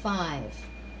 25,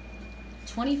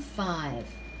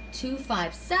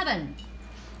 257.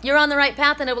 You're on the right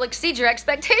path and it will exceed your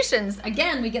expectations.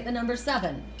 Again, we get the number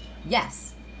 7.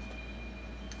 Yes.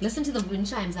 Listen to the wind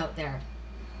chimes out there.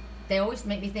 They always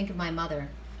make me think of my mother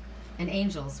and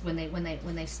angels when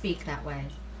they speak that way.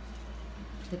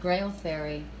 The Grail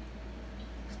Fairy.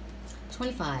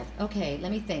 25. Okay,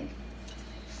 let me think.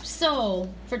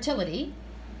 So, fertility,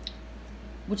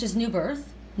 which is new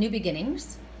birth, new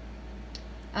beginnings.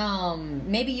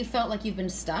 Maybe you felt like you've been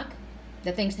stuck,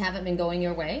 that things haven't been going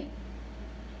your way.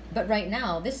 But right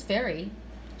now, this fairy,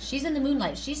 she's in the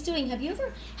moonlight. She's doing, have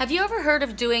you ever heard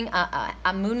of doing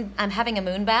having a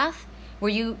moon bath? Where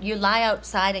you lie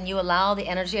outside and you allow the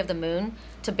energy of the moon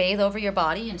to bathe over your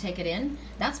body and take it in?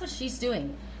 That's what she's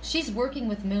doing. She's working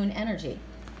with moon energy.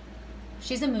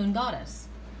 She's a moon goddess.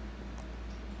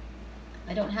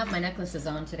 I don't have my necklaces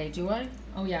on today, do I?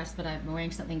 Oh yes, but I'm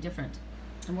wearing something different.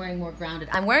 I'm wearing more grounded.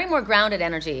 I'm wearing more grounded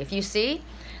energy. If you see,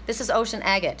 this is ocean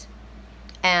agate.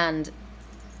 And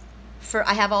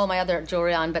I have all my other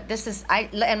jewelry on, but this is,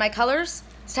 and my colors,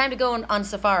 it's time to go on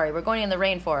safari. We're going in the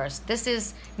rainforest. This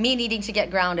is me needing to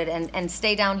get grounded and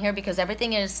stay down here because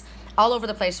everything is all over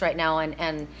the place right now.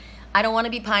 And I don't want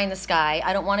to be pie in the sky.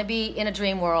 I don't want to be in a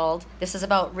dream world. This is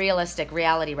about realistic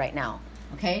reality right now.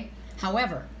 Okay?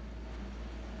 However,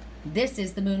 this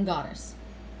is the moon goddess.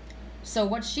 So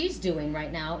what she's doing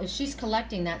right now is she's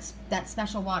collecting that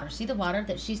special water. See the water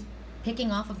that she's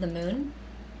picking off of the moon?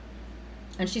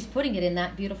 And she's putting it in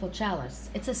that beautiful chalice.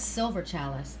 It's a silver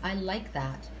chalice. I like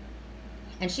that.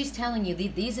 And she's telling you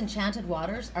these enchanted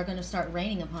waters are going to start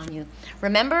raining upon you.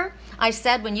 Remember, I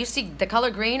said when you see the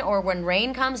color green or when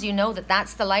rain comes, you know that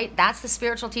that's the light. That's the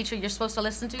spiritual teacher you're supposed to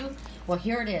listen to. Well,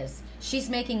 here it is. She's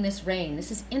making this rain.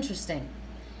 This is interesting.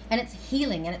 And it's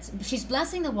healing. And she's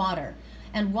blessing the water.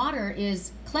 And water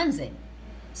is cleansing.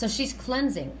 So she's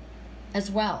cleansing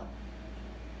as well.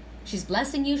 She's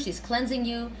blessing you. She's cleansing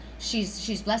you.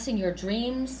 She's blessing your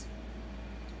dreams.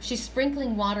 She's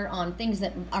sprinkling water on things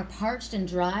that are parched and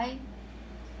dry.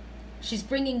 She's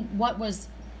bringing what was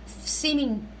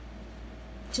seeming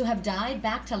to have died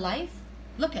back to life.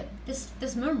 Look at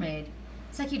this mermaid.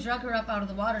 It's like you drug her up out of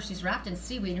the water. She's wrapped in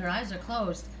seaweed. Her eyes are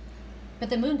closed. But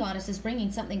the moon goddess is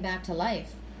bringing something back to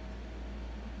life.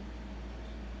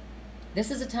 This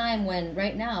is a time when,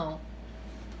 right now,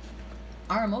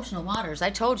 our emotional waters, I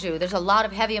told you, there's a lot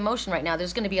of heavy emotion right now.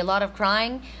 There's going to be a lot of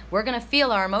crying. We're going to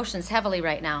feel our emotions heavily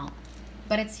right now.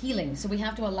 But it's healing, so we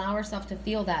have to allow ourselves to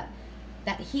feel that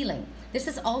healing. This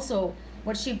is also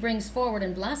what she brings forward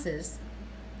and blesses,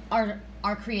 our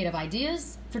creative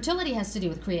ideas. Fertility has to do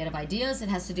with creative ideas. It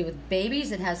has to do with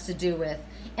babies. It has to do with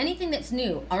anything that's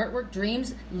new. Artwork,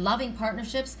 dreams, loving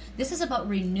partnerships. This is about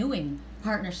renewing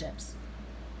partnerships.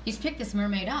 He's picked this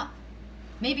mermaid up.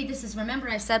 Maybe this is, remember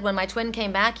I said when my twin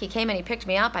came back, he came and he picked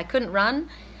me up. I couldn't run.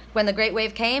 When the great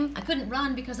wave came, I couldn't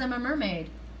run because I'm a mermaid.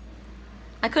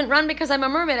 I couldn't run because I'm a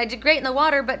mermaid. I did great in the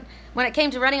water, but when it came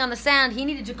to running on the sand, he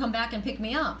needed to come back and pick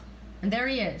me up. And there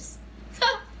he is.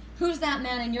 Who's that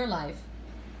man in your life?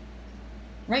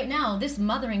 Right now, this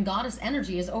mothering goddess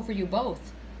energy is over you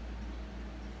both.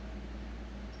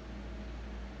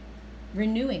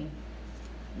 Renewing.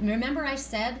 Remember I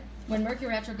said when Mercury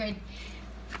retrograde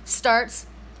starts,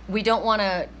 we don't want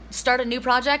to start a new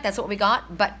project. That's what we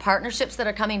got. But partnerships that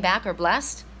are coming back are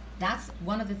blessed. That's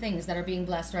one of the things that are being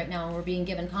blessed right now. And we're being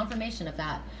given confirmation of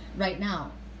that right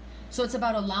now. So it's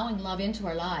about allowing love into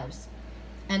our lives.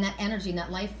 And that energy and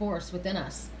that life force within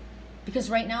us. Because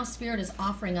right now, Spirit is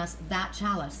offering us that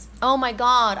chalice. Oh my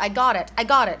God, I got it. I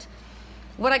got it.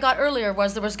 What I got earlier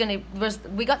was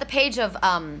we got the page of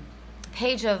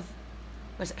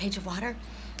was it page of water?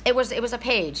 It was a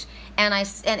page,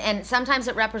 and sometimes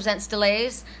it represents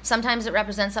delays, sometimes it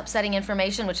represents upsetting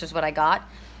information, which is what I got,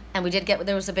 and we did get,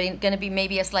 there was going to be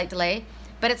maybe a slight delay,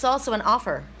 but it's also an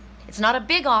offer. It's not a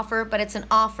big offer, but it's an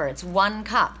offer. It's one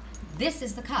cup. This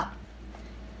is the cup.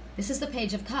 This is the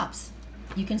page of cups.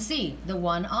 You can see the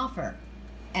one offer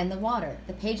and the water,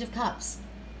 the page of cups.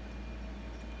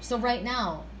 So right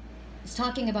now, it's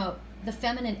talking about the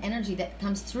feminine energy that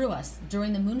comes through us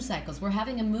during the moon cycles. We're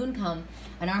having a moon come,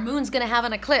 and our moon's going to have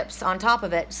an eclipse on top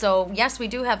of it. So yes, we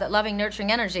do have that loving,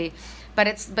 nurturing energy, but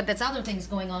there's other things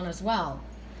going on as well.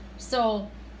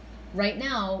 So right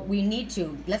now, we need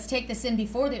to, let's take this in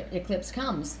before the eclipse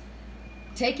comes.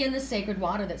 Take in the sacred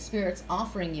water that Spirit's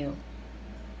offering you.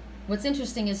 What's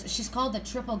interesting is she's called the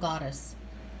triple goddess.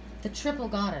 The triple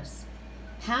goddess.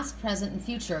 Past, present, and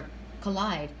future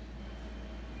collide.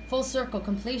 Full circle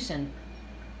completion.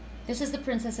 This is the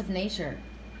princess of nature.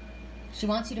 She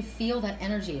wants you to feel that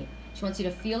energy. She wants you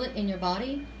to feel it in your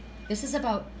body. This is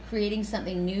about creating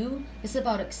something new. This is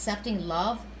about accepting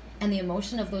love and the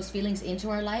emotion of those feelings into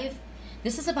our life.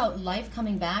 This is about life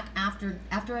coming back after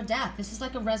a death. This is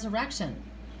like a resurrection.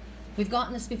 We've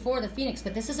gotten this before, the phoenix,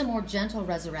 but this is a more gentle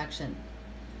resurrection.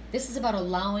 This is about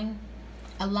allowing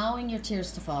your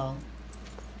tears to fall.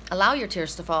 Allow your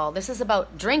tears to fall. This is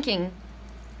about drinking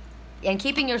and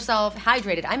keeping yourself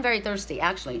hydrated. I'm very thirsty,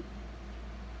 actually.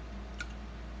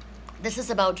 This is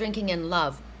about drinking in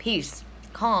love, peace,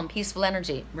 calm, peaceful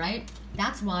energy, right?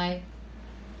 That's why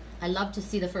I love to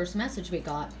see the first message we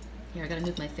got. Here, I gotta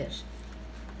move my fish.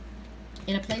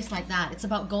 In a place like that, it's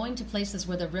about going to places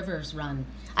where the rivers run.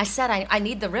 I said I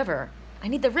need the river. I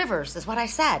need the rivers, is what I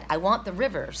said. I want the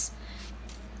rivers.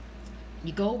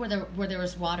 You go where there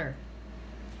is water.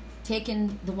 Take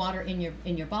in the water in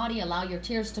your body. Allow your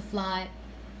tears to fly.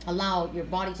 Allow your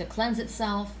body to cleanse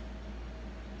itself.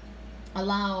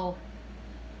 Allow.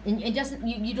 And it doesn't.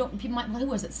 You don't. People might. Who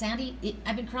was it? Sandy.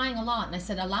 I've been crying a lot, and I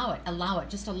said, allow it. Allow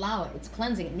it. Just allow it. It's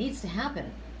cleansing. It needs to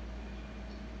happen.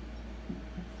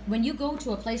 When you go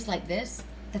to a place like this,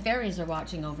 the fairies are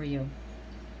watching over you.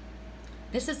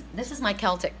 This is my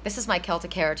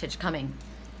Celtic heritage coming.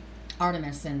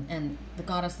 Artemis and the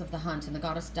goddess of the hunt and the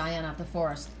goddess Diana of the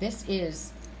forest. This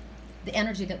is the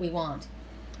energy that we want.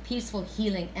 Peaceful,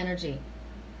 healing energy.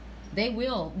 They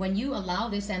will, when you allow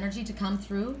this energy to come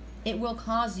through, it will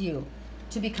cause you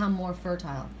to become more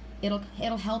fertile.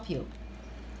 It'll help you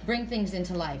bring things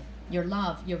into life. Your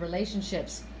love, your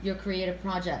relationships, your creative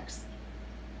projects.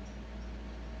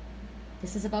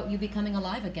 This is about you becoming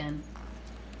alive again.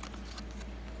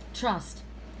 Trust.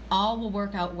 All will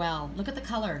work out well. Look at the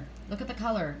color. Look at the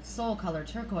color. Soul color,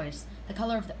 turquoise. The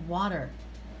color of the water.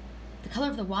 The color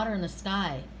of the water in the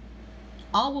sky.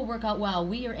 All will work out well.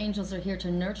 We, your angels, are here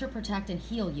to nurture, protect, and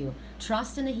heal you.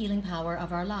 Trust in the healing power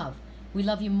of our love. We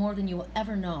love you more than you will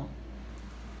ever know.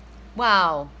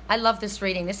 Wow. I love this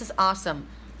reading. This is awesome.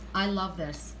 I love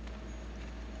this.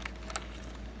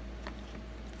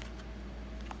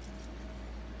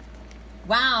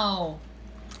 Wow.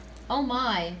 Oh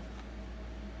my.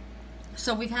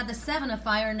 So we've had the Seven of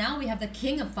Fire. Now we have the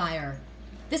King of Fire.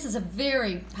 This is a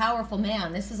very powerful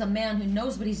man. This is a man who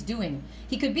knows what he's doing.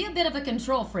 He could be a bit of a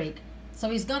control freak, so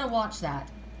he's got to watch that.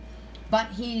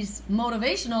 But he's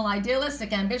motivational,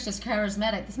 idealistic, ambitious,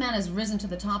 charismatic. This man has risen to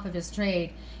the top of his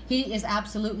trade. He is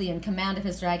absolutely in command of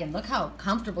his dragon. Look how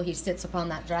comfortable he sits upon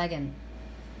that dragon.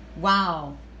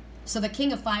 Wow. So the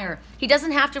King of Fire, he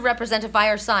doesn't have to represent a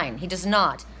fire sign. He does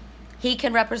not. He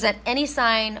can represent any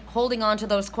sign holding on to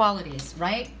those qualities,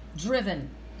 right? Driven,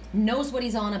 knows what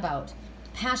he's on about,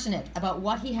 passionate about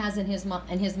what he has in his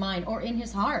mind or in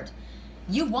his heart.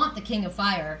 You want the King of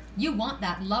Fire. You want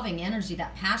that loving energy,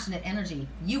 that passionate energy.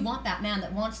 You want that man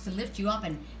that wants to lift you up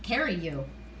and carry you.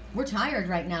 We're tired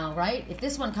right now, right? If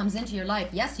this one comes into your life,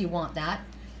 yes, you want that.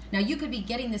 Now, you could be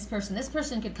getting this person. This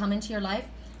person could come into your life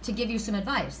to give you some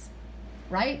advice,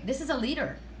 right? This is a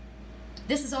leader.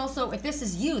 This is also, if this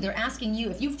is you, they're asking you,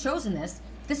 if you've chosen this,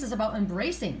 this is about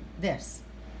embracing this.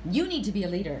 You need to be a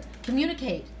leader.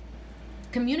 Communicate.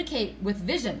 Communicate with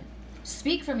vision.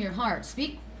 Speak from your heart.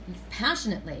 Speak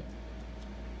passionately.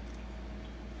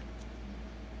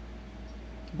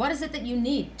 What is it that you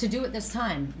need to do at this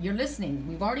time? You're listening.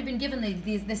 We've already been given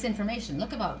this information.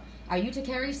 Look about, are you to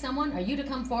carry someone? Are you to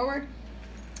come forward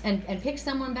and pick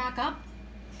someone back up?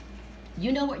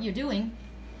 You know what you're doing.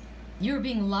 You're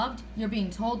being loved. You're being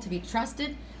told to be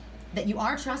trusted, that you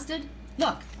are trusted.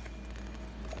 Look,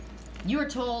 you are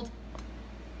told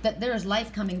that there is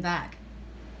life coming back.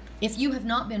 If you have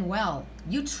not been well,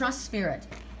 you trust spirit.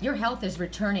 Your health is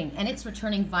returning, and it's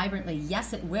returning vibrantly.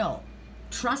 Yes, it will.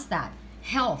 Trust that.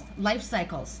 Health, life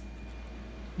cycles.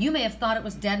 You may have thought it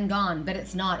was dead and gone, but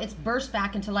it's not. It's burst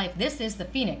back into life. This is the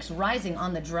phoenix rising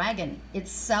on the dragon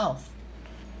itself.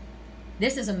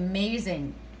 This is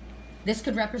amazing. This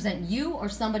could represent you or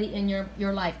somebody in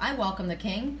your life. I welcome the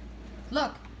king.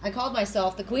 Look, I called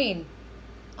myself the queen.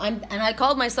 And I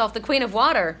called myself the queen of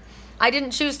water. I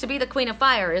didn't choose to be the queen of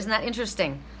fire. Isn't that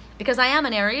interesting? Because I am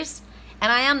an Aries,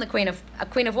 and I am the queen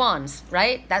of wands,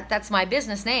 right? That's my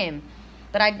business name.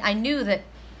 But I knew that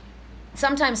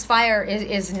sometimes fire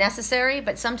is necessary,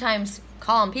 but sometimes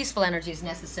calm, peaceful energy is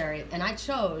necessary. And I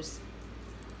chose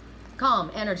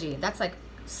calm energy. That's like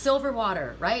silver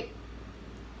water, right?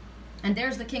 And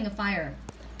there's the King of Fire.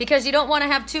 Because you don't want to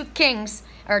have two kings,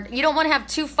 or you don't want to have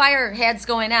two fire heads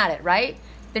going at it, right?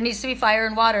 There needs to be fire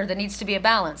and water. There needs to be a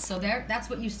balance. So that's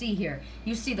what you see here.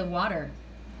 You see the water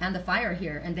and the fire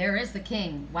here. And there is the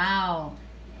king. Wow.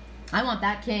 I want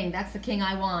that king. That's the king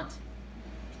I want.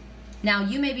 Now,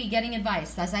 you may be getting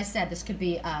advice. As I said, this could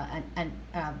be a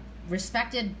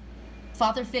respected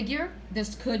father figure.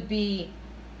 This could be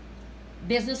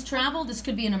business travel. This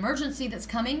could be an emergency that's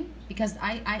coming. Because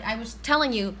I was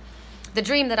telling you the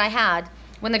dream that I had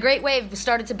when the great wave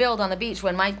started to build on the beach,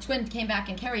 when my twin came back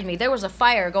and carried me. There was a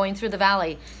fire going through the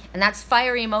valley. And that's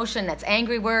fiery emotion. That's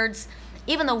angry words.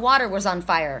 Even the water was on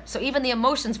fire. So even the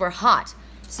emotions were hot.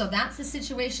 So that's the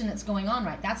situation that's going on,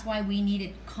 right? That's why we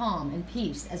needed calm and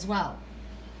peace as well.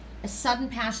 A sudden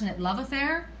passionate love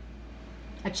affair,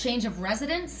 a change of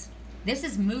residence. This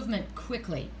is movement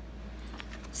quickly.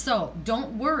 So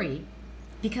don't worry,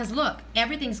 because look,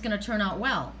 everything's going to turn out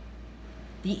well.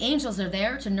 The angels are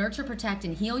there to nurture, protect,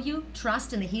 and heal you.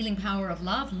 Trust in the healing power of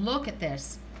love. Look at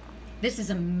this. This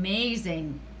is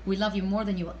amazing. We love you more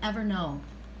than you will ever know.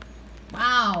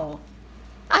 Wow.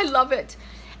 I love it.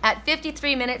 At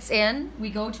 53 minutes in,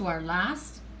 we go to our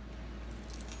last,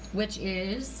 which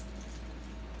is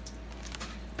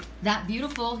that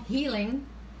beautiful healing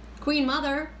Queen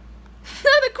Mother.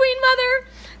 The Queen Mother.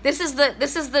 This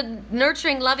is the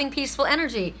nurturing, loving, peaceful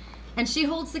energy, and she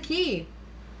holds the key.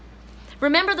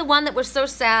 Remember the one that was so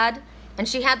sad, and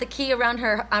she had the key around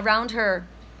her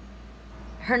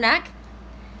neck?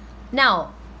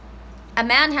 Now, a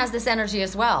man has this energy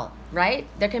as well, right?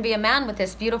 There can be a man with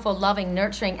this beautiful, loving,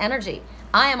 nurturing energy.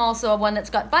 I am also one that's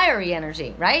got fiery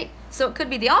energy, right? So it could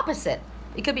be the opposite.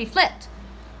 It could be flipped.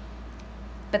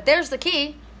 But there's the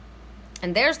key,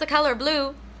 and there's the color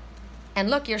blue, and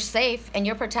look, you're safe, and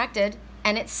you're protected,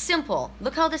 and it's simple.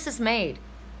 Look how this is made.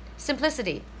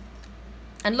 Simplicity.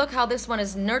 And look how this one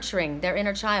is nurturing their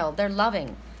inner child. They're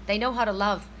loving. They know how to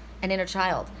love an inner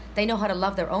child. They know how to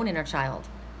love their own inner child,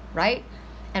 right?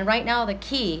 And right now, the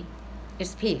key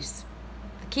is peace.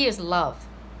 The key is love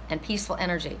and peaceful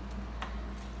energy.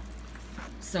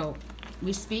 So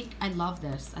we speak. I love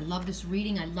this. I love this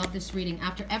reading. I love this reading.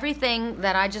 After everything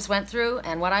that I just went through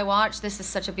and what I watched, this is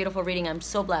such a beautiful reading. I'm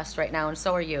so blessed right now, and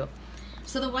so are you.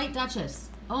 So the White Duchess.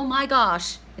 Oh my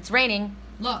gosh. It's raining.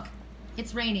 Look,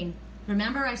 it's raining.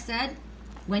 Remember I said,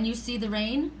 when you see the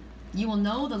rain, you will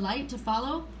know the light to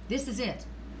follow? This is it.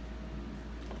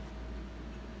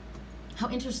 How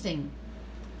interesting.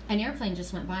 An airplane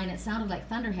just went by and it sounded like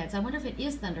thunderheads. I wonder if it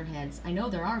is thunderheads. I know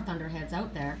there are thunderheads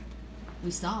out there.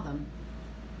 We saw them.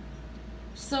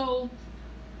 So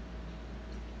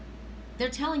They're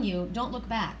telling you, don't look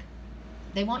back.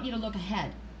 They want you to look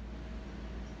ahead.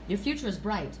 Your future is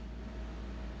bright.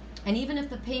 And even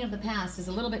if the pain of the past is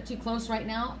a little bit too close right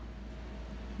now,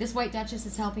 this White Duchess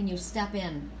is helping you step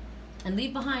in and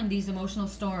leave behind these emotional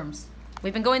storms.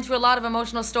 We've been going through a lot of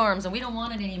emotional storms, and we don't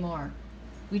want it anymore.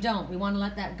 We don't. We want to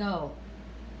let that go.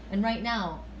 And right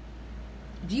now,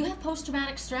 do you have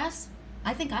post-traumatic stress?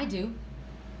 I think I do.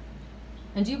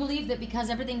 And do you believe that because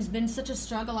everything's been such a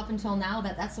struggle up until now,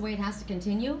 that that's the way it has to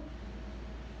continue?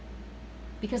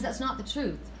 Because that's not the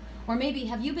truth. Or maybe,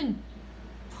 have you been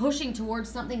pushing towards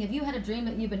something? Have you had a dream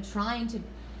that you've been trying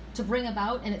to bring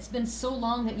about, and it's been so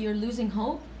long that you're losing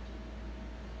hope?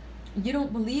 You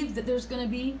don't believe that there's going to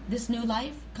be this new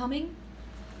life coming?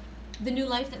 The new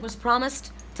life that was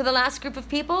promised to the last group of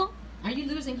people? Are you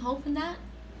losing hope in that?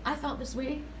 I felt this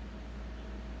way.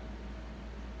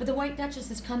 But the White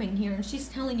Duchess is coming here, and she's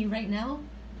telling you right now,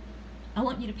 I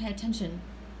want you to pay attention.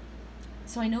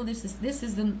 So I know this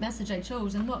is the message I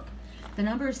chose. And look, the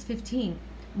number is 15.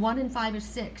 1 and 5 is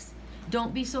 6.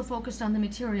 Don't be so focused on the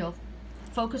material.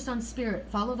 Focus on spirit.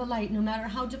 Follow the light, no matter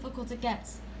how difficult it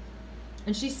gets.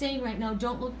 And she's saying right now,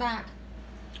 don't look back.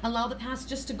 Allow the past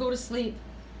just to go to sleep.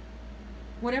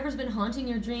 Whatever's been haunting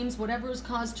your dreams, whatever has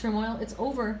caused turmoil, it's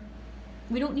over.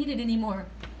 We don't need it anymore.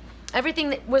 Everything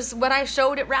that was what I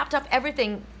showed, it wrapped up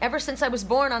everything ever since I was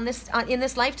born in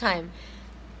this lifetime.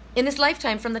 In this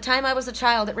lifetime, from the time I was a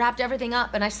child, it wrapped everything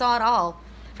up, and I saw it all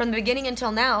from the beginning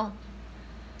until now.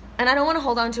 And I don't want to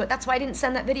hold on to it. That's why I didn't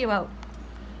send that video out.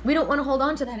 We don't want to hold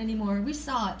on to that anymore. We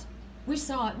saw it. We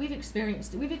saw it. We've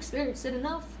experienced it. We've experienced it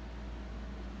enough.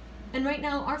 And right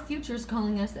now, our future is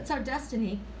calling us. That's our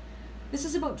destiny. This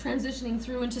is about transitioning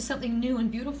through into something new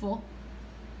and beautiful.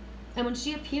 And when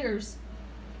she appears,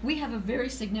 we have a very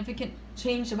significant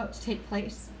change about to take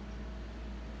place.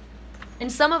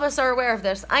 And some of us are aware of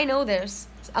this. I know this.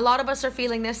 A lot of us are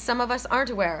feeling this. Some of us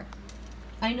aren't aware.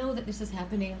 I know that this is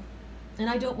happening. And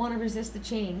I don't want to resist the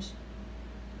change.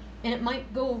 And it might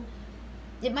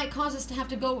cause us to have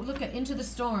to go look into the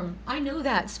storm. I know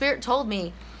that. Spirit told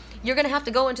me, you're going to have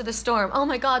to go into the storm. Oh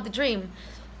my God, the dream.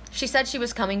 She said she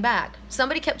was coming back.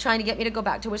 Somebody kept trying to get me to go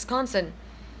back to Wisconsin.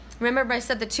 Remember I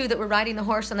said the two that were riding the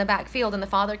horse on the back field, and the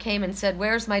father came and said,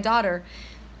 where's my daughter?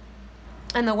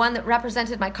 And the one that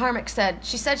represented my karmic said,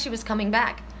 she said she was coming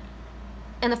back.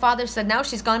 And the father said, now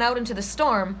she's gone out into the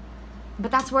storm, but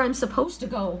that's where I'm supposed to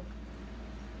go.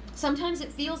 Sometimes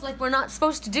it feels like we're not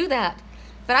supposed to do that,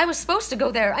 but I was supposed to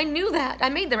go there. I knew that. I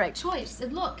made the right choice.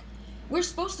 And look, we're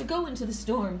supposed to go into the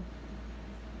storm.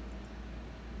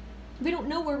 We don't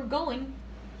know where we're going.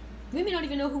 We may not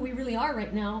even know who we really are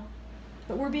right now,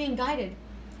 but we're being guided,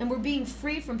 and we're being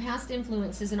free from past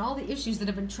influences and all the issues that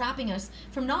have been trapping us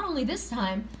from not only this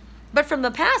time, but from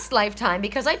the past lifetime,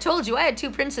 because I told you I had 2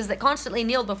 princes that constantly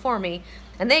kneeled before me,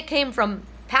 and they came from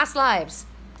past lives.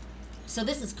 So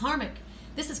this is karmic.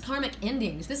 This is karmic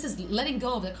endings. This is letting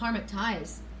go of the karmic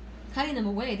ties, cutting them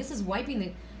away. This is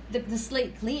wiping the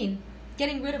slate clean,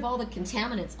 getting rid of all the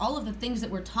contaminants, all of the things that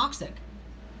were toxic.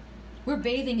 We're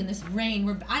bathing in this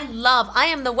rain. I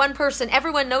am the one person,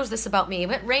 everyone knows this about me.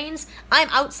 When it rains, I'm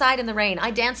outside in the rain.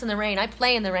 I dance in the rain. I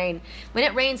play in the rain. When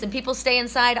it rains and people stay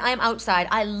inside, I'm outside.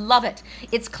 I love it.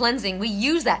 It's cleansing. We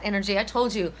use that energy. I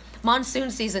told you,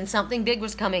 monsoon season, something big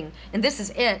was coming. And this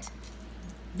is it.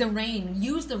 The rain.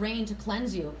 Use the rain to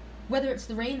cleanse you. Whether it's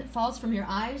the rain that falls from your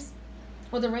eyes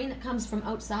or the rain that comes from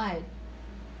outside.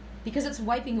 Because it's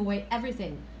wiping away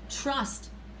everything. Trust.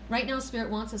 Right now, Spirit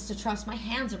wants us to trust. My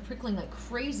hands are prickling like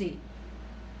crazy.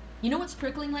 You know what's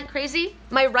prickling like crazy?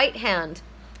 My right hand.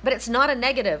 But it's not a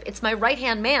negative. It's my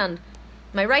right-hand man.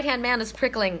 My right-hand man is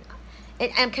prickling.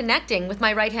 I'm connecting with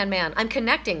my right-hand man. I'm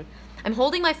connecting. I'm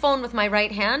holding my phone with my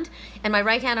right hand, and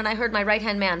I heard my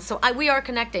right-hand man. So we are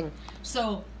connecting.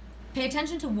 So pay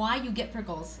attention to why you get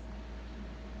prickles.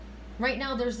 Right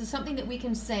now, there's something that we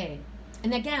can say.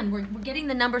 And again, we're getting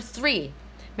the number 3.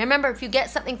 Remember, if you get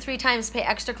something 3 times, pay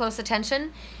extra close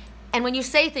attention. And when you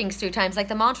say things 3 times, like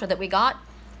the mantra that we got,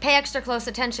 pay extra close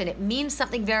attention. It means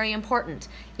something very important.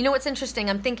 You know what's interesting?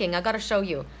 I'm thinking, I've got to show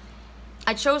you.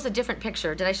 I chose a different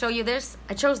picture. Did I show you this?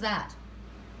 I chose that.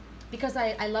 Because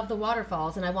I love the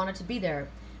waterfalls and I wanted to be there.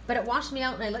 But it washed me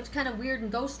out and I looked kind of weird and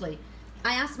ghostly.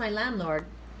 I asked my landlord,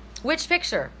 which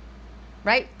picture?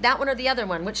 Right? That one or the other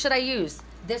one? Which should I use?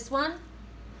 This one?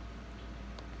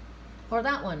 Or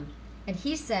that one? And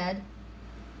he said,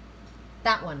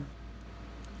 that one.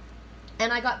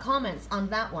 And I got comments on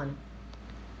that one.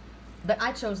 But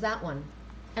I chose that one.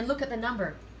 And look at the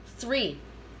number, 3.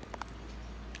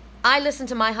 I listen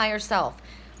to my higher self.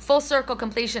 Full circle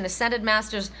completion, ascended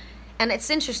masters, And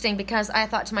it's interesting because I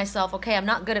thought to myself, okay, I'm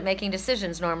not good at making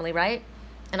decisions normally, right?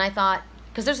 And I thought,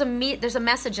 because there's a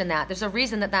message in that. There's a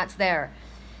reason that that's there.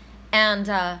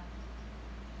 And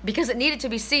because it needed to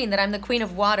be seen that I'm the queen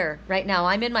of water right now.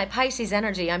 I'm in my Pisces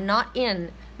energy. I'm not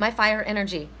in my fire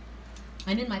energy.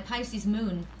 I'm in my Pisces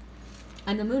moon.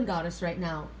 I'm the moon goddess right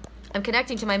now. I'm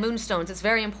connecting to my moonstones. It's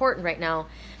very important right now.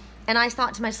 And I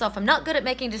thought to myself, I'm not good at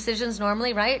making decisions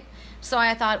normally, right? So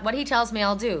I thought, what he tells me,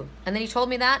 I'll do. And then he told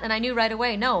me that, and I knew right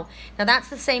away, no. Now that's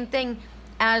the same thing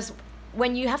as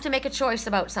when you have to make a choice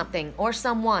about something or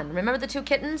someone. Remember the two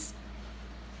kittens?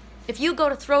 If you go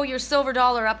to throw your silver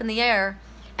dollar up in the air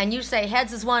and you say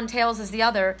heads is one, tails is the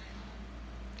other,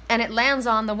 and it lands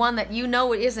on the one that you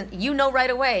know it isn't, you know right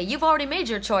away. You've already made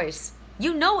your choice.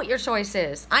 You know what your choice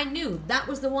is. I knew that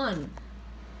was the one.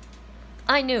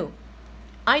 I knew.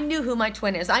 I knew who my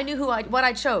twin is. I knew what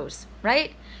I chose,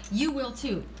 right? You will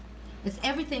too. It's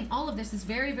everything. All of this is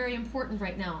very, very important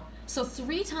right now. So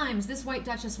 3 times this White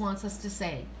Duchess wants us to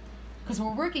say, because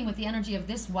we're working with the energy of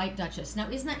this White Duchess. Now,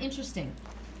 isn't that interesting?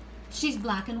 She's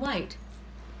black and white.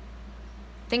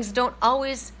 Things don't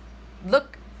always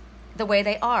look the way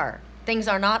they are. Things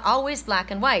are not always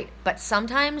black and white, but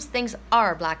sometimes things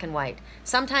are black and white.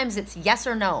 Sometimes it's yes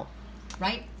or no,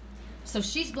 right? So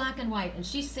she's black and white, and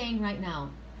she's saying right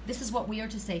now, this is what we are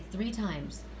to say 3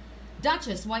 times.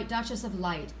 Duchess, White Duchess of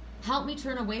Light, help me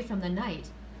turn away from the night.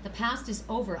 The past is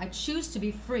over. I choose to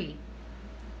be free.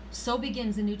 So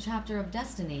begins a new chapter of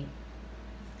destiny.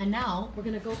 And now we're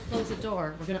going to go close the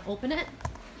door. We're going to open it,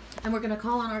 and we're going to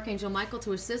call on Archangel Michael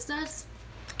to assist us.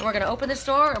 And we're going to open this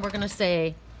door, and we're going to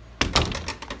say,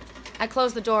 I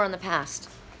close the door on the past.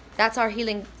 That's our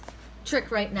healing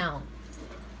trick right now.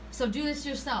 So do this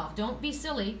yourself. Don't be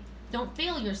silly. Don't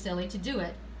feel you're silly to do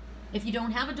it. If you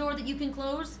don't have a door that you can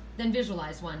close, then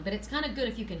visualize one. But it's kind of good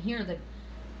if you can hear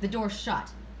the door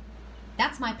shut.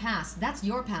 That's my past. That's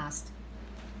your past.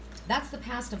 That's the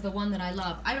past of the one that I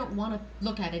love. I don't want to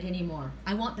look at it anymore.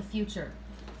 I want the future.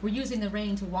 We're using the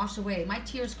rain to wash away. My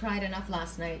tears cried enough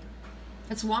last night.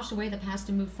 Let's wash away the past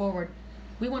and move forward.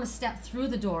 We want to step through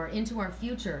the door into our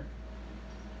future.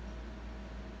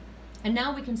 And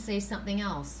now we can say something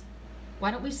else.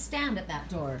 Why don't we stand at that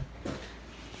door?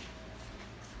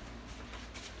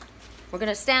 We're going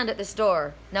to stand at this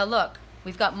door. Now look,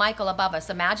 we've got Michael above us.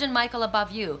 Imagine Michael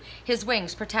above you, his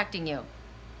wings protecting you.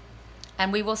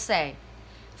 And we will say,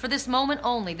 for this moment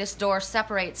only, this door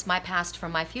separates my past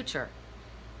from my future.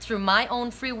 Through my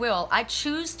own free will, I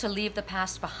choose to leave the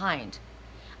past behind.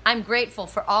 I'm grateful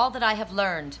for all that I have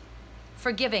learned,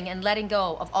 forgiving and letting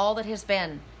go of all that has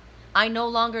been. I no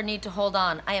longer need to hold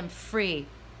on. I am free.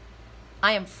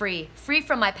 I am free, free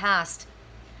from my past.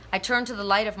 I turn to the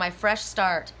light of my fresh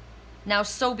start. Now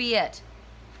so be it.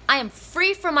 I am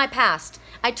free from my past.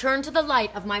 I turn to the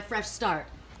light of my fresh start.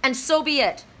 And so be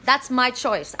it. That's my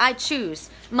choice. I choose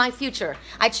my future.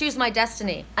 I choose my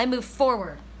destiny. I move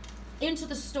forward into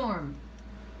the storm.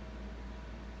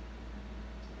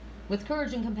 With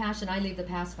courage and compassion, I leave the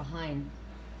past behind.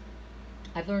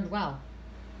 I've learned well.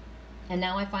 And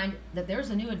now I find that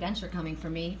there's a new adventure coming for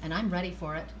me, and I'm ready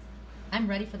for it. I'm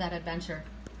ready for that adventure.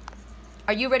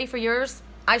 Are you ready for yours?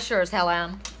 I sure as hell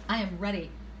am. I am ready.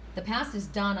 The past is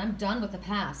done. I'm done with the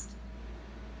past.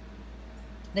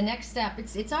 The next step,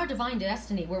 it's our divine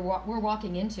destiny we're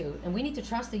walking into, and we need to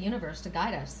trust the universe to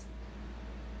guide us.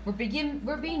 We're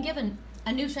being given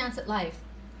a new chance at life.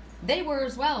 They were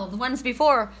as well. The ones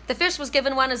before, the fish was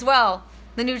given one as well,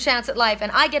 the new chance at life,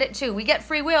 and I get it too. We get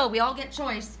free will. We all get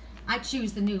choice. I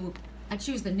choose the new. I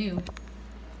choose the new.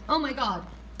 Oh my God.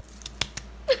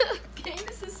 Okay,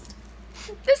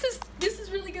 this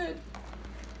is really good.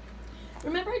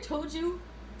 Remember I told you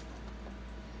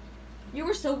you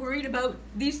were so worried about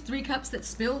these 3 cups that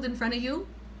spilled in front of you?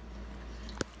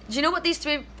 Do you know what these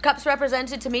 3 cups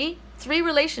represented to me? 3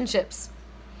 relationships.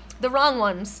 The wrong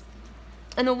ones.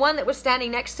 And the one that was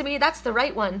standing next to me, that's the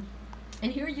right one.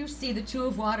 And here you see the 2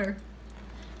 of water.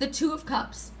 The 2 of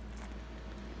cups.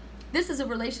 This is a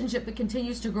relationship that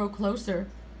continues to grow closer.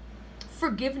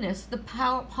 Forgiveness, the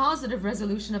positive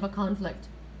resolution of a conflict.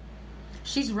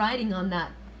 She's riding on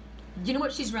that. Do you know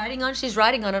what she's riding on? She's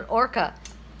riding on an orca.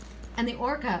 And the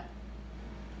orca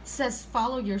says,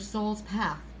 follow your soul's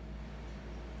path.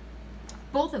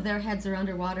 Both of their heads are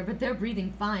underwater, but they're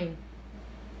breathing fine.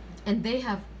 And they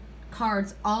have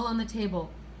cards all on the table.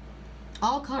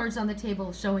 All cards on the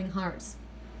table showing hearts.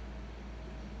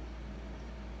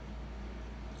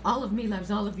 All of me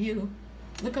loves all of you.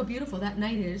 Look how beautiful that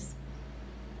night is.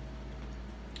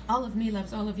 All of me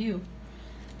loves all of you.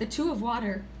 The 2 of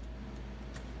water.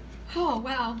 Oh,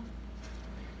 wow.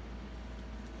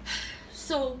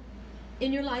 So,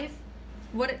 in your life,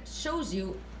 what it shows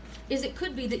you is it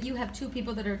could be that you have two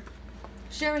people that are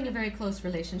sharing a very close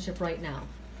relationship right now,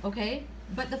 okay?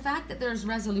 But the fact that there's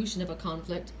resolution of a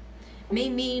conflict may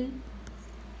mean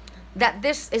that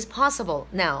this is possible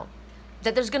now,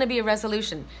 that there's going to be a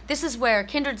resolution. This is where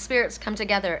kindred spirits come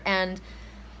together, and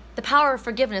the power of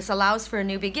forgiveness allows for a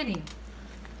new beginning.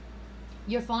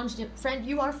 Your friend,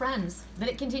 you are friends, but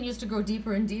it continues to grow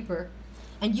deeper and deeper,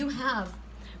 and you have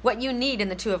what you need in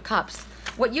the Two of Cups.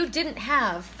 What you didn't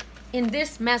have in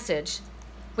this message,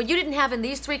 what you didn't have in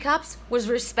these 3 cups was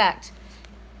respect,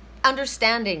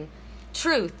 understanding,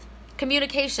 truth,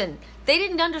 communication. They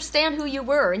didn't understand who you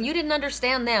were, and you didn't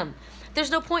understand them. There's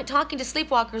no point talking to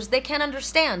sleepwalkers. They can't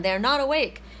understand. They're not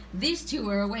awake. These two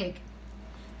are awake.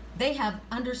 They have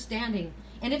understanding.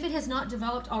 And if it has not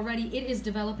developed already, it is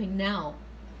developing now.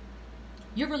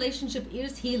 Your relationship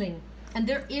is healing, and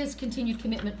there is continued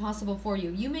commitment possible for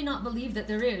you. You may not believe that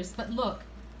there is, but look,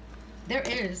 there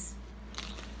is.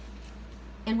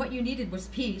 And what you needed was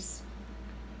peace.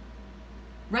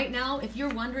 Right now, if you're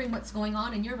wondering what's going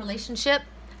on in your relationship,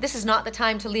 this is not the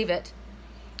time to leave it.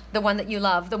 The one that you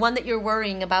love, the one that you're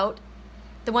worrying about,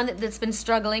 the one that's been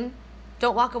struggling,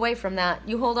 don't walk away from that.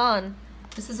 You hold on.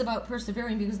 This is about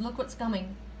persevering, because look what's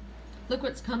coming. Look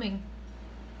what's coming.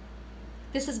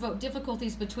 This is about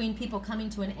difficulties between people coming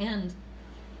to an end.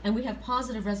 And we have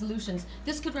positive resolutions.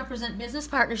 This could represent business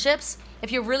partnerships.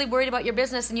 If you're really worried about your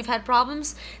business and you've had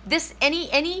problems,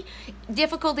 any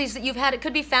difficulties that you've had, it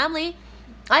could be family.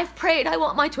 I've prayed, I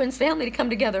want my twins' family to come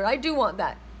together. I do want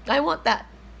that. I want that.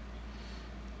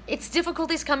 It's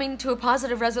difficulties coming to a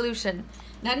positive resolution.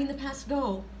 Letting the past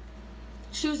go.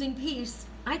 Choosing peace.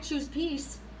 I choose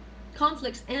peace.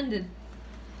 Conflicts ended.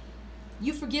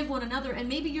 You forgive one another, and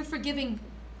maybe you're forgiving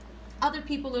other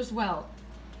people as well.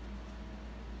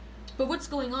 But what's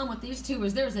going on with these two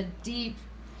is there's a deep,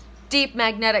 deep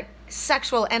magnetic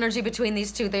sexual energy between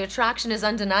these two. The attraction is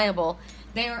undeniable.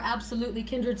 They are absolutely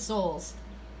kindred souls.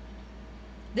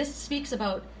 This speaks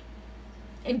about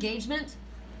engagement.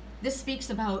 This speaks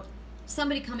about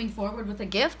somebody coming forward with a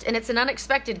gift, and it's an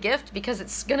unexpected gift because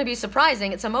it's going to be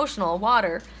surprising. It's emotional,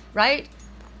 water, right?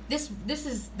 This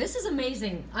is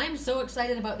amazing. I'm so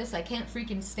excited about this. I can't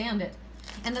freaking stand it.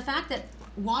 And the fact that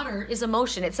water is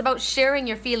emotion. It's about sharing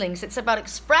your feelings. It's about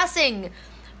expressing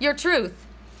your truth.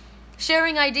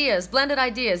 Sharing ideas, blended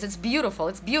ideas. It's beautiful.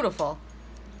 It's beautiful.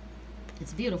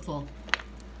 It's beautiful.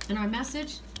 And our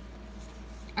message,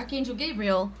 Archangel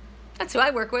Gabriel, that's who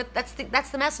I work with. That's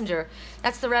the messenger.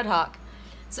 That's the Red Hawk.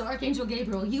 So Archangel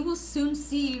Gabriel, you will soon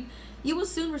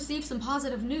receive some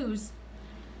positive news.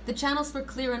 The channels for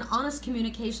clear and honest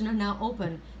communication are now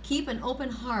open. Keep an open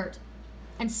heart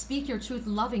and speak your truth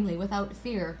lovingly without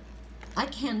fear. I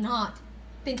cannot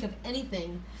think of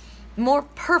anything more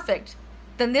perfect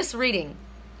than this reading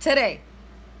today.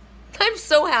 I'm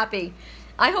so happy.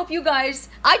 I hope you guys,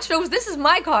 I chose, this is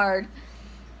my card.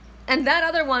 And that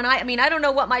other one, I mean, I don't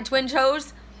know what my twin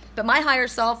chose, but my higher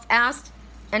self asked,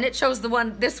 and it chose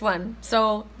this one.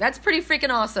 So that's pretty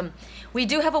freaking awesome. We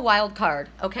do have a wild card,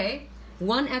 okay?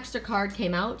 One extra card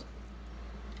came out,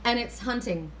 and it's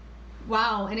hunting.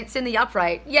 Wow, and it's in the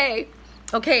upright. Yay.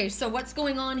 Okay, so what's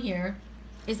going on here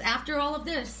is after all of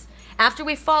this, after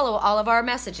we follow all of our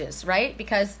messages, right?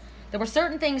 Because there were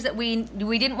certain things that we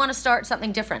didn't want to start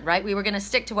something different, right? We were going to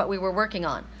stick to what we were working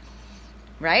on,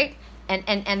 right?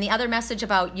 And the other message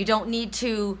about you don't need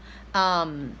to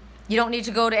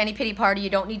go to any pity party. You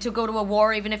don't need to go to a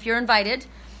war, even if you're invited.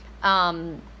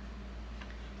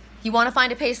 You want to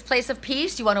find a place of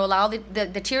peace. You want to allow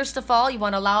the tears to fall. You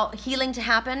want to allow healing to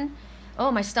happen.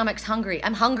 Oh, my stomach's hungry.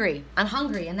 I'm hungry. I'm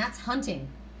hungry, and that's hunting.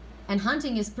 And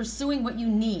hunting is pursuing what you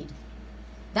need.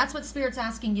 That's what Spirit's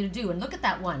asking you to do. And look at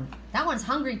that one. That one's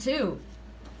hungry too.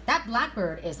 That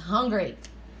blackbird is hungry.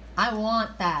 I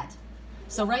want that.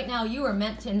 So right now you are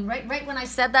meant to, and right when I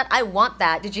said that, I want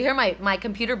that. Did you hear my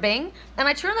computer bing? And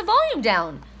I turned the volume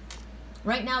down.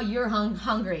 Right now you're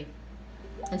hungry.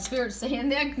 And Spirit's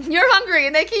saying, you're hungry.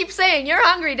 And they keep saying, you're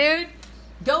hungry, dude.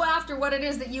 Go after what it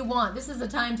is that you want. This is the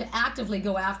time to actively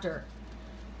go after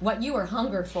what you are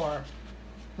hungered for,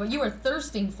 what you are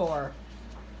thirsting for.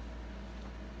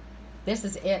 This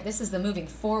is it. This is the moving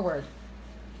forward.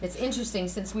 It's interesting,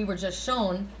 since we were just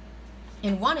shown,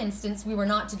 in one instance, we were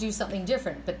not to do something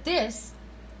different. But this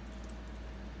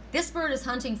bird is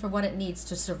hunting for what it needs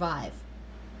to survive,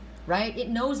 right? It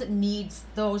knows it needs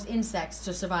those insects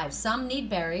to survive. Some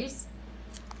need berries.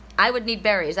 I would need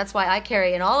berries. That's why I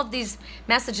carry, in all of these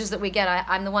messages that we get,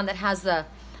 I'm the one that has the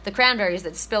cranberries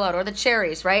that spill out, or the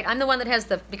cherries, right? I'm the one that has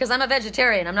because I'm a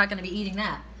vegetarian, I'm not going to be eating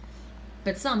that.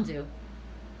 But some do.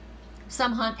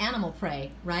 Some hunt animal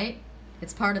prey, right?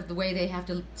 It's part of the way they have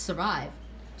to survive.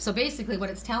 So basically what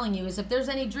it's telling you is if there's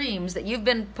any dreams that you've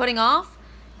been putting off,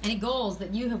 any goals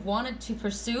that you have wanted to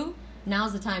pursue,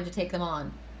 now's the time to take them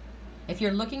on. If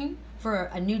you're looking for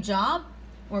a new job,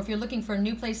 or if you're looking for a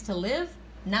new place to live,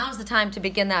 now's the time to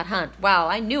begin that hunt. Wow,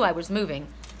 I knew I was moving.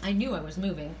 I knew I was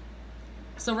moving.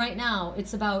 So right now,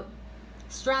 it's about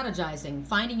strategizing,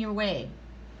 finding your way.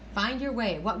 Find your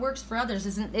way. What works for others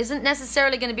isn't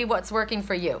necessarily going to be what's working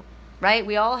for you, right?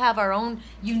 We all have our own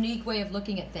unique way of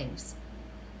looking at things.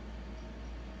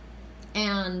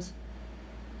 And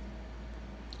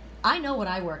I know what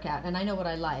I work at, and I know what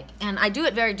I like, and I do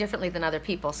it very differently than other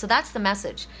people. So that's the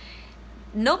message.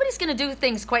 Nobody's going to do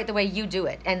things quite the way you do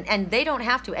it, and they don't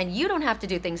have to, and you don't have to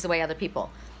do things the way other people.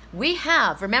 We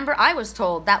have, remember, I was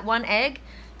told that one egg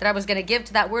that I was going to give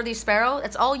to that worthy sparrow,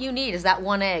 that's all you need is that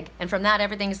one egg, and from that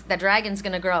the dragon's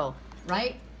going to grow,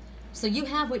 right? So you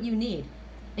have what you need,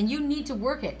 and you need to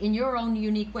work it in your own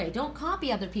unique way. Don't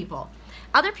copy other people.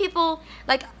 Other people,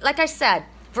 like I said,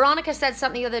 Veronica said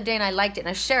something the other day and I liked it and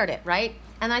I shared it, right?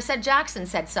 And I said Jackson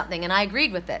said something and I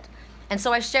agreed with it. And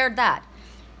so I shared that.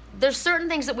 There's certain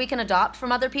things that we can adopt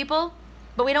from other people,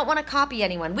 but we don't want to copy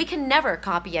anyone. We can never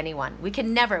copy anyone. We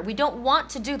can never. We don't want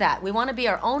to do that. We want to be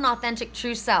our own authentic,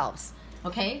 true selves,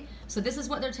 okay? So this is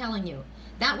what they're telling you.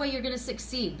 That way you're going to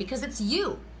succeed because it's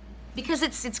you. Because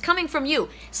it's coming from you.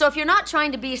 So if you're not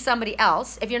trying to be somebody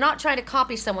else, if you're not trying to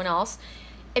copy someone else,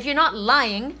 if you're not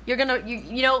lying, you're going to,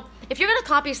 you know, if you're going to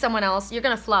copy someone else, you're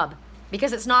going to flub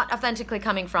because it's not authentically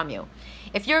coming from you.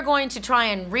 If you're going to try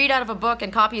and read out of a book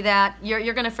and copy that,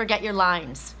 you're going to forget your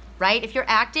lines, right? If you're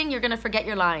acting, you're going to forget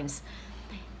your lines.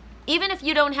 Even if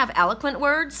you don't have eloquent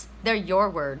words, they're your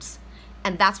words.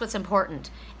 And that's what's important.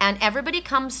 And everybody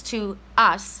comes to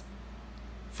us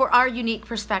for our unique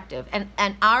perspective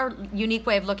and our unique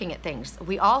way of looking at things.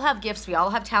 We all have gifts, we all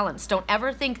have talents. Don't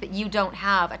ever think that you don't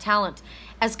have a talent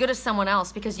as good as someone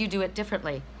else because you do it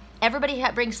differently. Everybody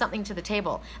brings something to the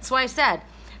table. That's why I said,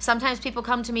 sometimes people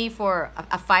come to me for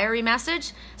a fiery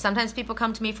message, sometimes people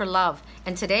come to me for love.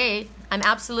 And today, I'm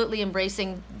absolutely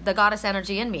embracing the goddess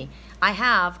energy in me.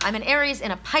 I'm an Aries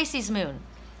in a Pisces moon,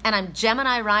 and I'm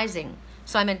Gemini rising.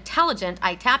 So I'm intelligent,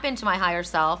 I tap into my higher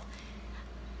self,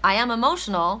 I am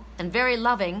emotional and very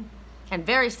loving and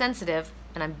very sensitive,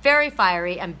 and I'm very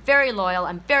fiery, I'm very loyal,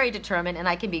 I'm very determined, and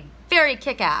I can be very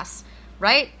kick-ass,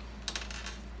 right?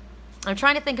 I'm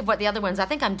trying to think of what the other ones, I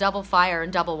think I'm double fire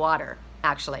and double water,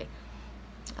 actually.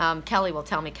 Kelly will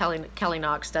tell me, Kelly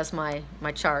Knox does my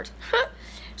chart.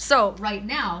 So right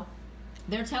now,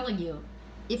 they're telling you,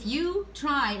 if you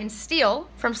try and steal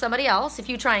from somebody else, if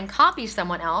you try and copy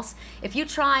someone else, if you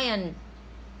try and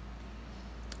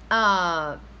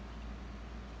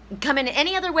come in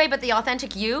any other way but the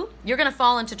authentic you, you're going to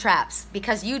fall into traps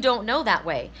because you don't know that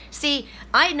way. See,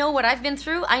 I know what I've been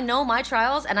through. I know my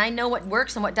trials and I know what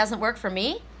works and what doesn't work for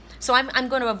me. So I'm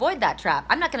going to avoid that trap.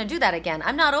 I'm not going to do that again.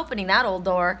 I'm not opening that old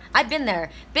door. I've been there,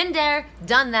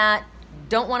 done that.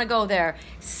 Don't want to go there.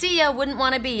 See ya, wouldn't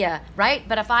want to be ya, right?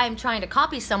 But if I'm trying to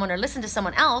copy someone or listen to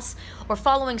someone else or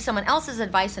following someone else's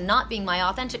advice and not being my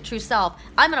authentic true self,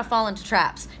 I'm going to fall into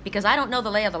traps because I don't know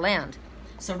the lay of the land.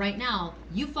 So right now,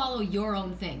 you follow your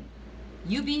own thing.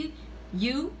 You be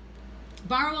you,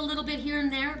 borrow a little bit here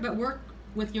and there, but work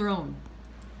with your own.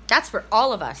 That's for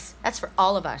all of us. That's for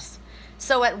all of us.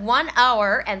 So at 1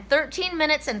 hour and 13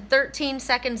 minutes and 13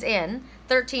 seconds in,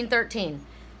 13,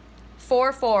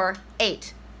 4, 4,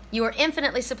 8. You are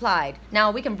infinitely supplied.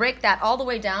 Now we can break that all the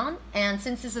way down, and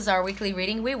since this is our weekly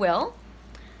reading, we will.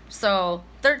 So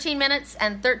 13 minutes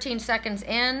and 13 seconds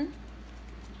in.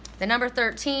 The number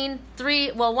 13,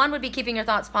 3, well, 1 would be keeping your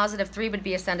thoughts positive, 3 would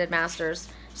be Ascended Masters.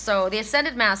 So the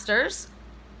Ascended Masters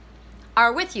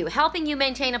are with you, helping you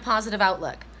maintain a positive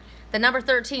outlook. The number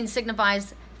 13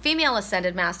 signifies female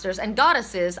Ascended Masters, and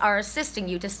goddesses are assisting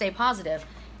you to stay positive.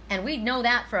 And we know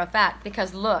that for a fact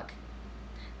because look,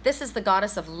 this is the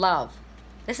goddess of love.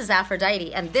 This is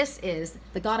Aphrodite, and this is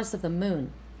the goddess of the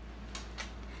moon.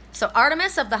 So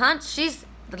Artemis of the hunt, she's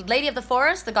the lady of the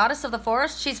forest, the goddess of the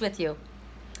forest, she's with you.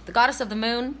 The goddess of the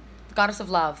moon, the goddess of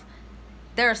love.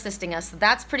 They're assisting us.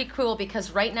 That's pretty cool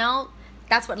because right now,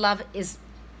 that's what love is.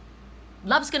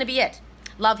 Love's going to be it.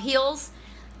 Love heals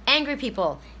angry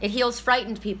people. It heals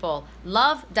frightened people.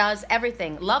 Love does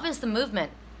everything. Love is the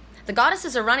movement. The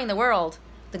goddesses are running the world.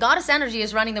 The goddess energy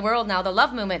is running the world now. The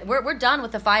love movement. We're done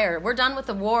with the fire. We're done with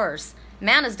the wars.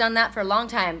 Man has done that for a long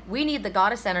time. We need the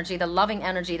goddess energy, the loving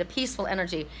energy, the peaceful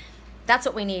energy. That's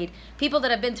what we need. People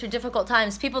that have been through difficult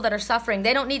times, people that are suffering,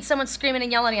 they don't need someone screaming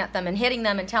and yelling at them and hitting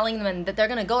them and telling them that they're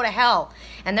going to go to hell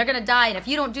and they're going to die. And if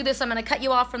you don't do this, I'm going to cut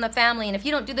you off from the family. And if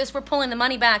you don't do this, we're pulling the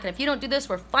money back. And if you don't do this,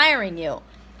 we're firing you.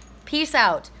 Peace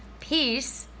out.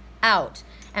 Peace out.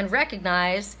 And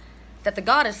recognize that the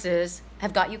goddesses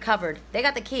have got you covered. They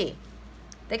got the key.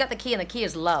 They got the key, and the key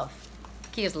is love. The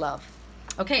key is love.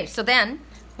 Okay, so then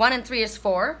 1 and 3 is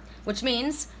 4, which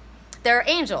means there are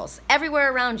angels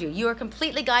everywhere around you. You are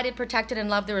completely guided, protected, and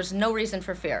loved. There is no reason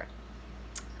for fear.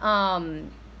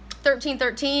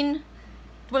 13,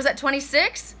 was that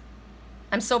 26?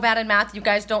 I'm so bad at math, you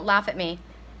guys don't laugh at me.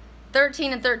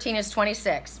 13 and 13 is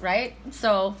 26, right?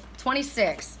 So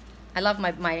 26. I love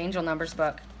my angel numbers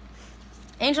book.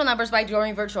 Angel Numbers by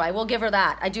Doreen Virtue. I will give her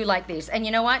that. I do like these. And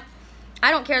you know what?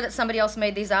 I don't care that somebody else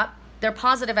made these up. They're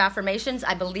positive affirmations.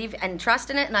 I believe and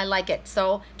trust in it, and I like it.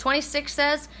 So 26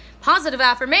 says, positive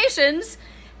affirmations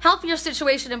help your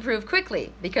situation improve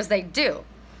quickly, because they do.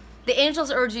 The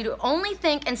angels urge you to only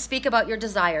think and speak about your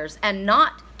desires and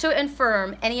not to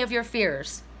affirm any of your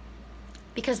fears,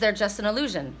 because they're just an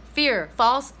illusion. Fear,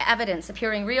 false evidence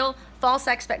appearing real, false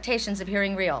expectations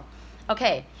appearing real.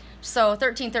 Okay, so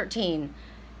 13,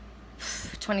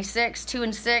 26, 2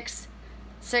 and 6,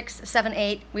 6, 7,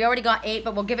 8. We already got 8,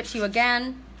 but we'll give it to you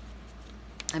again.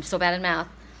 I'm so bad at math.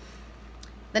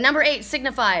 The number 8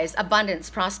 signifies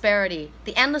abundance, prosperity.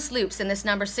 The endless loops in this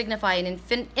number signify an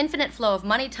infinite flow of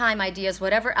money, time, ideas,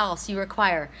 whatever else you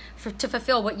require to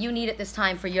fulfill what you need at this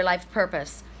time for your life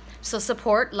purpose. So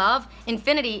support, love,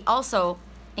 infinity, also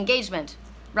engagement,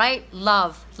 right?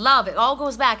 Love, love. It all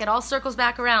goes back. It all circles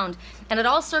back around. And it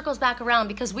all circles back around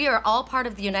because we are all part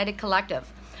of the United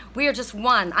Collective. We are just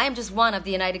one. I am just one of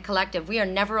the United Collective. We are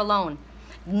never alone.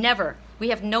 Never. We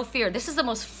have no fear. This is the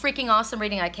most freaking awesome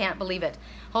reading. I can't believe it.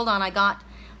 Hold on.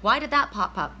 Why did that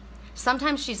pop up?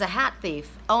 Sometimes she's a hat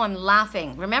thief. Oh, I'm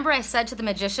laughing. Remember I said to the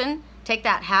magician, take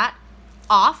that hat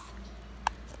off?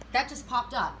 That just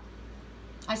popped up.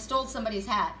 I stole somebody's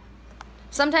hat.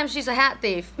 Sometimes she's a hat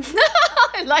thief.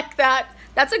 I like that.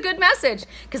 That's a good message,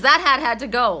 because that hat had to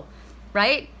go,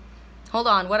 right? Hold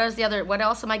on, what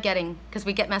else am I getting? Because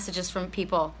we get messages from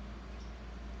people.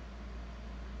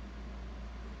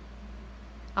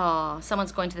 Oh,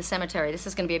 someone's going to the cemetery. This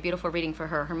is going to be a beautiful reading for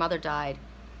her. Her mother died.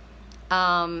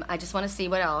 I just want to see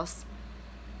what else.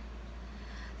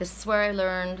 This is where I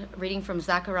learned, reading from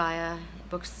Zechariah,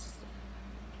 books,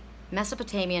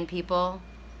 Mesopotamian people,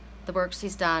 the works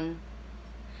he's done.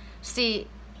 See,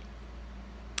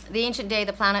 the ancient day,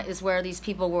 the planet is where these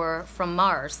people were from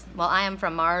Mars. Well, I am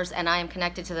from Mars, and I am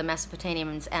connected to the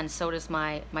Mesopotamians, and so does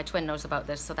my twin knows about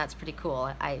this, so that's pretty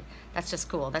cool. That's just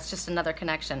cool. That's just another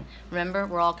connection. Remember,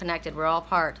 we're all connected. We're all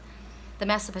part. The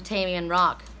Mesopotamian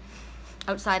rock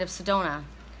outside of Sedona.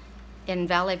 In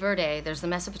Valle Verde, there's the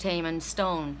Mesopotamian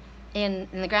stone. In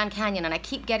the Grand Canyon, and I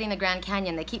keep getting the Grand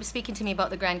Canyon. They keep speaking to me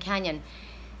about the Grand Canyon.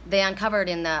 They uncovered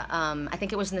in the, I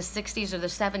think it was in the 60s or the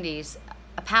 70s,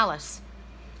 a palace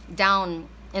down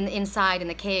in the inside in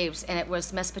the caves, and it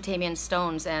was Mesopotamian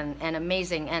stones and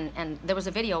amazing, and there was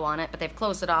a video on it, but they've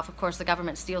closed it off. Of course, the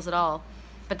government steals it all,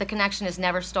 but the connection is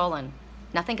never stolen.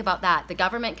 Now think about that. The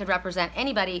government could represent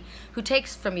anybody who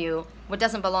takes from you what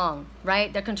doesn't belong,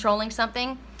 right? They're controlling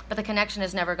something, but the connection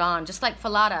is never gone. Just like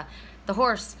Falada, the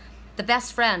horse, the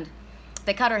best friend,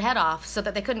 they cut her head off so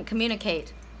that they couldn't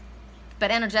communicate. But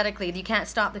energetically, you can't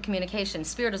stop the communication.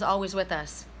 Spirit is always with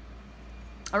us.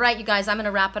 All right, you guys, I'm going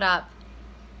to wrap it up.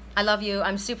 I love you.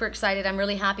 I'm super excited. I'm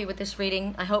really happy with this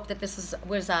reading. I hope that this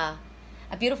was a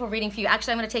beautiful reading for you.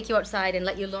 Actually, I'm going to take you outside and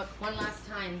let you look one last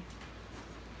time.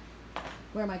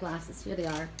 Where are my glasses? Here they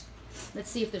are. Let's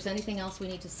see if there's anything else we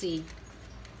need to see.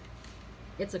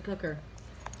 It's a cooker.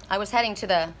 I was heading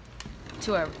to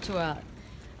a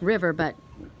river, but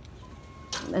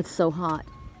it's so hot.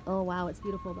 Oh, wow, it's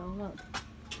beautiful, though. Look.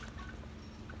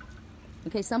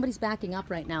 Okay, somebody's backing up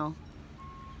right now.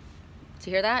 Do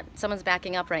you hear that? Someone's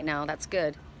backing up right now. That's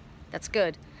good. That's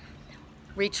good.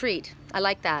 Retreat. I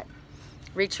like that.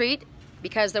 Retreat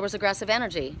because there was aggressive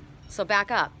energy. So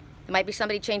back up. It might be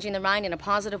somebody changing their mind in a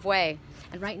positive way.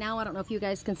 And right now, I don't know if you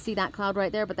guys can see that cloud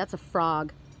right there, but that's a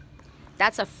frog.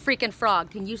 That's a freaking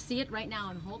frog. Can you see it right now?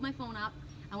 And hold my phone up.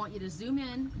 I want you to zoom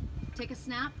in, take a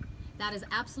snap. That is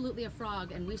absolutely a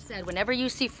frog. And we said, whenever you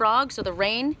see frogs or the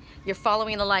rain, you're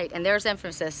following the light. And there's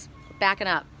emphasis. Backing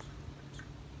up.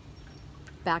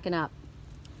 Backing up.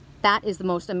 That is the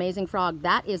most amazing frog.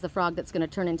 That is the frog that's going to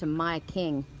turn into my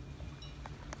king.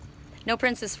 No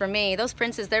princes for me. Those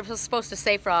princes, they're supposed to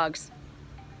say frogs.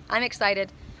 I'm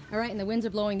excited. All right, and the winds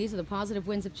are blowing. These are the positive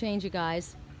winds of change, you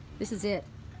guys. This is it.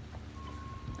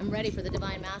 I'm ready for the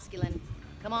divine masculine.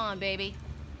 Come on, baby.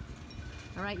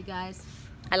 All right, you guys.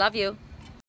 I love you.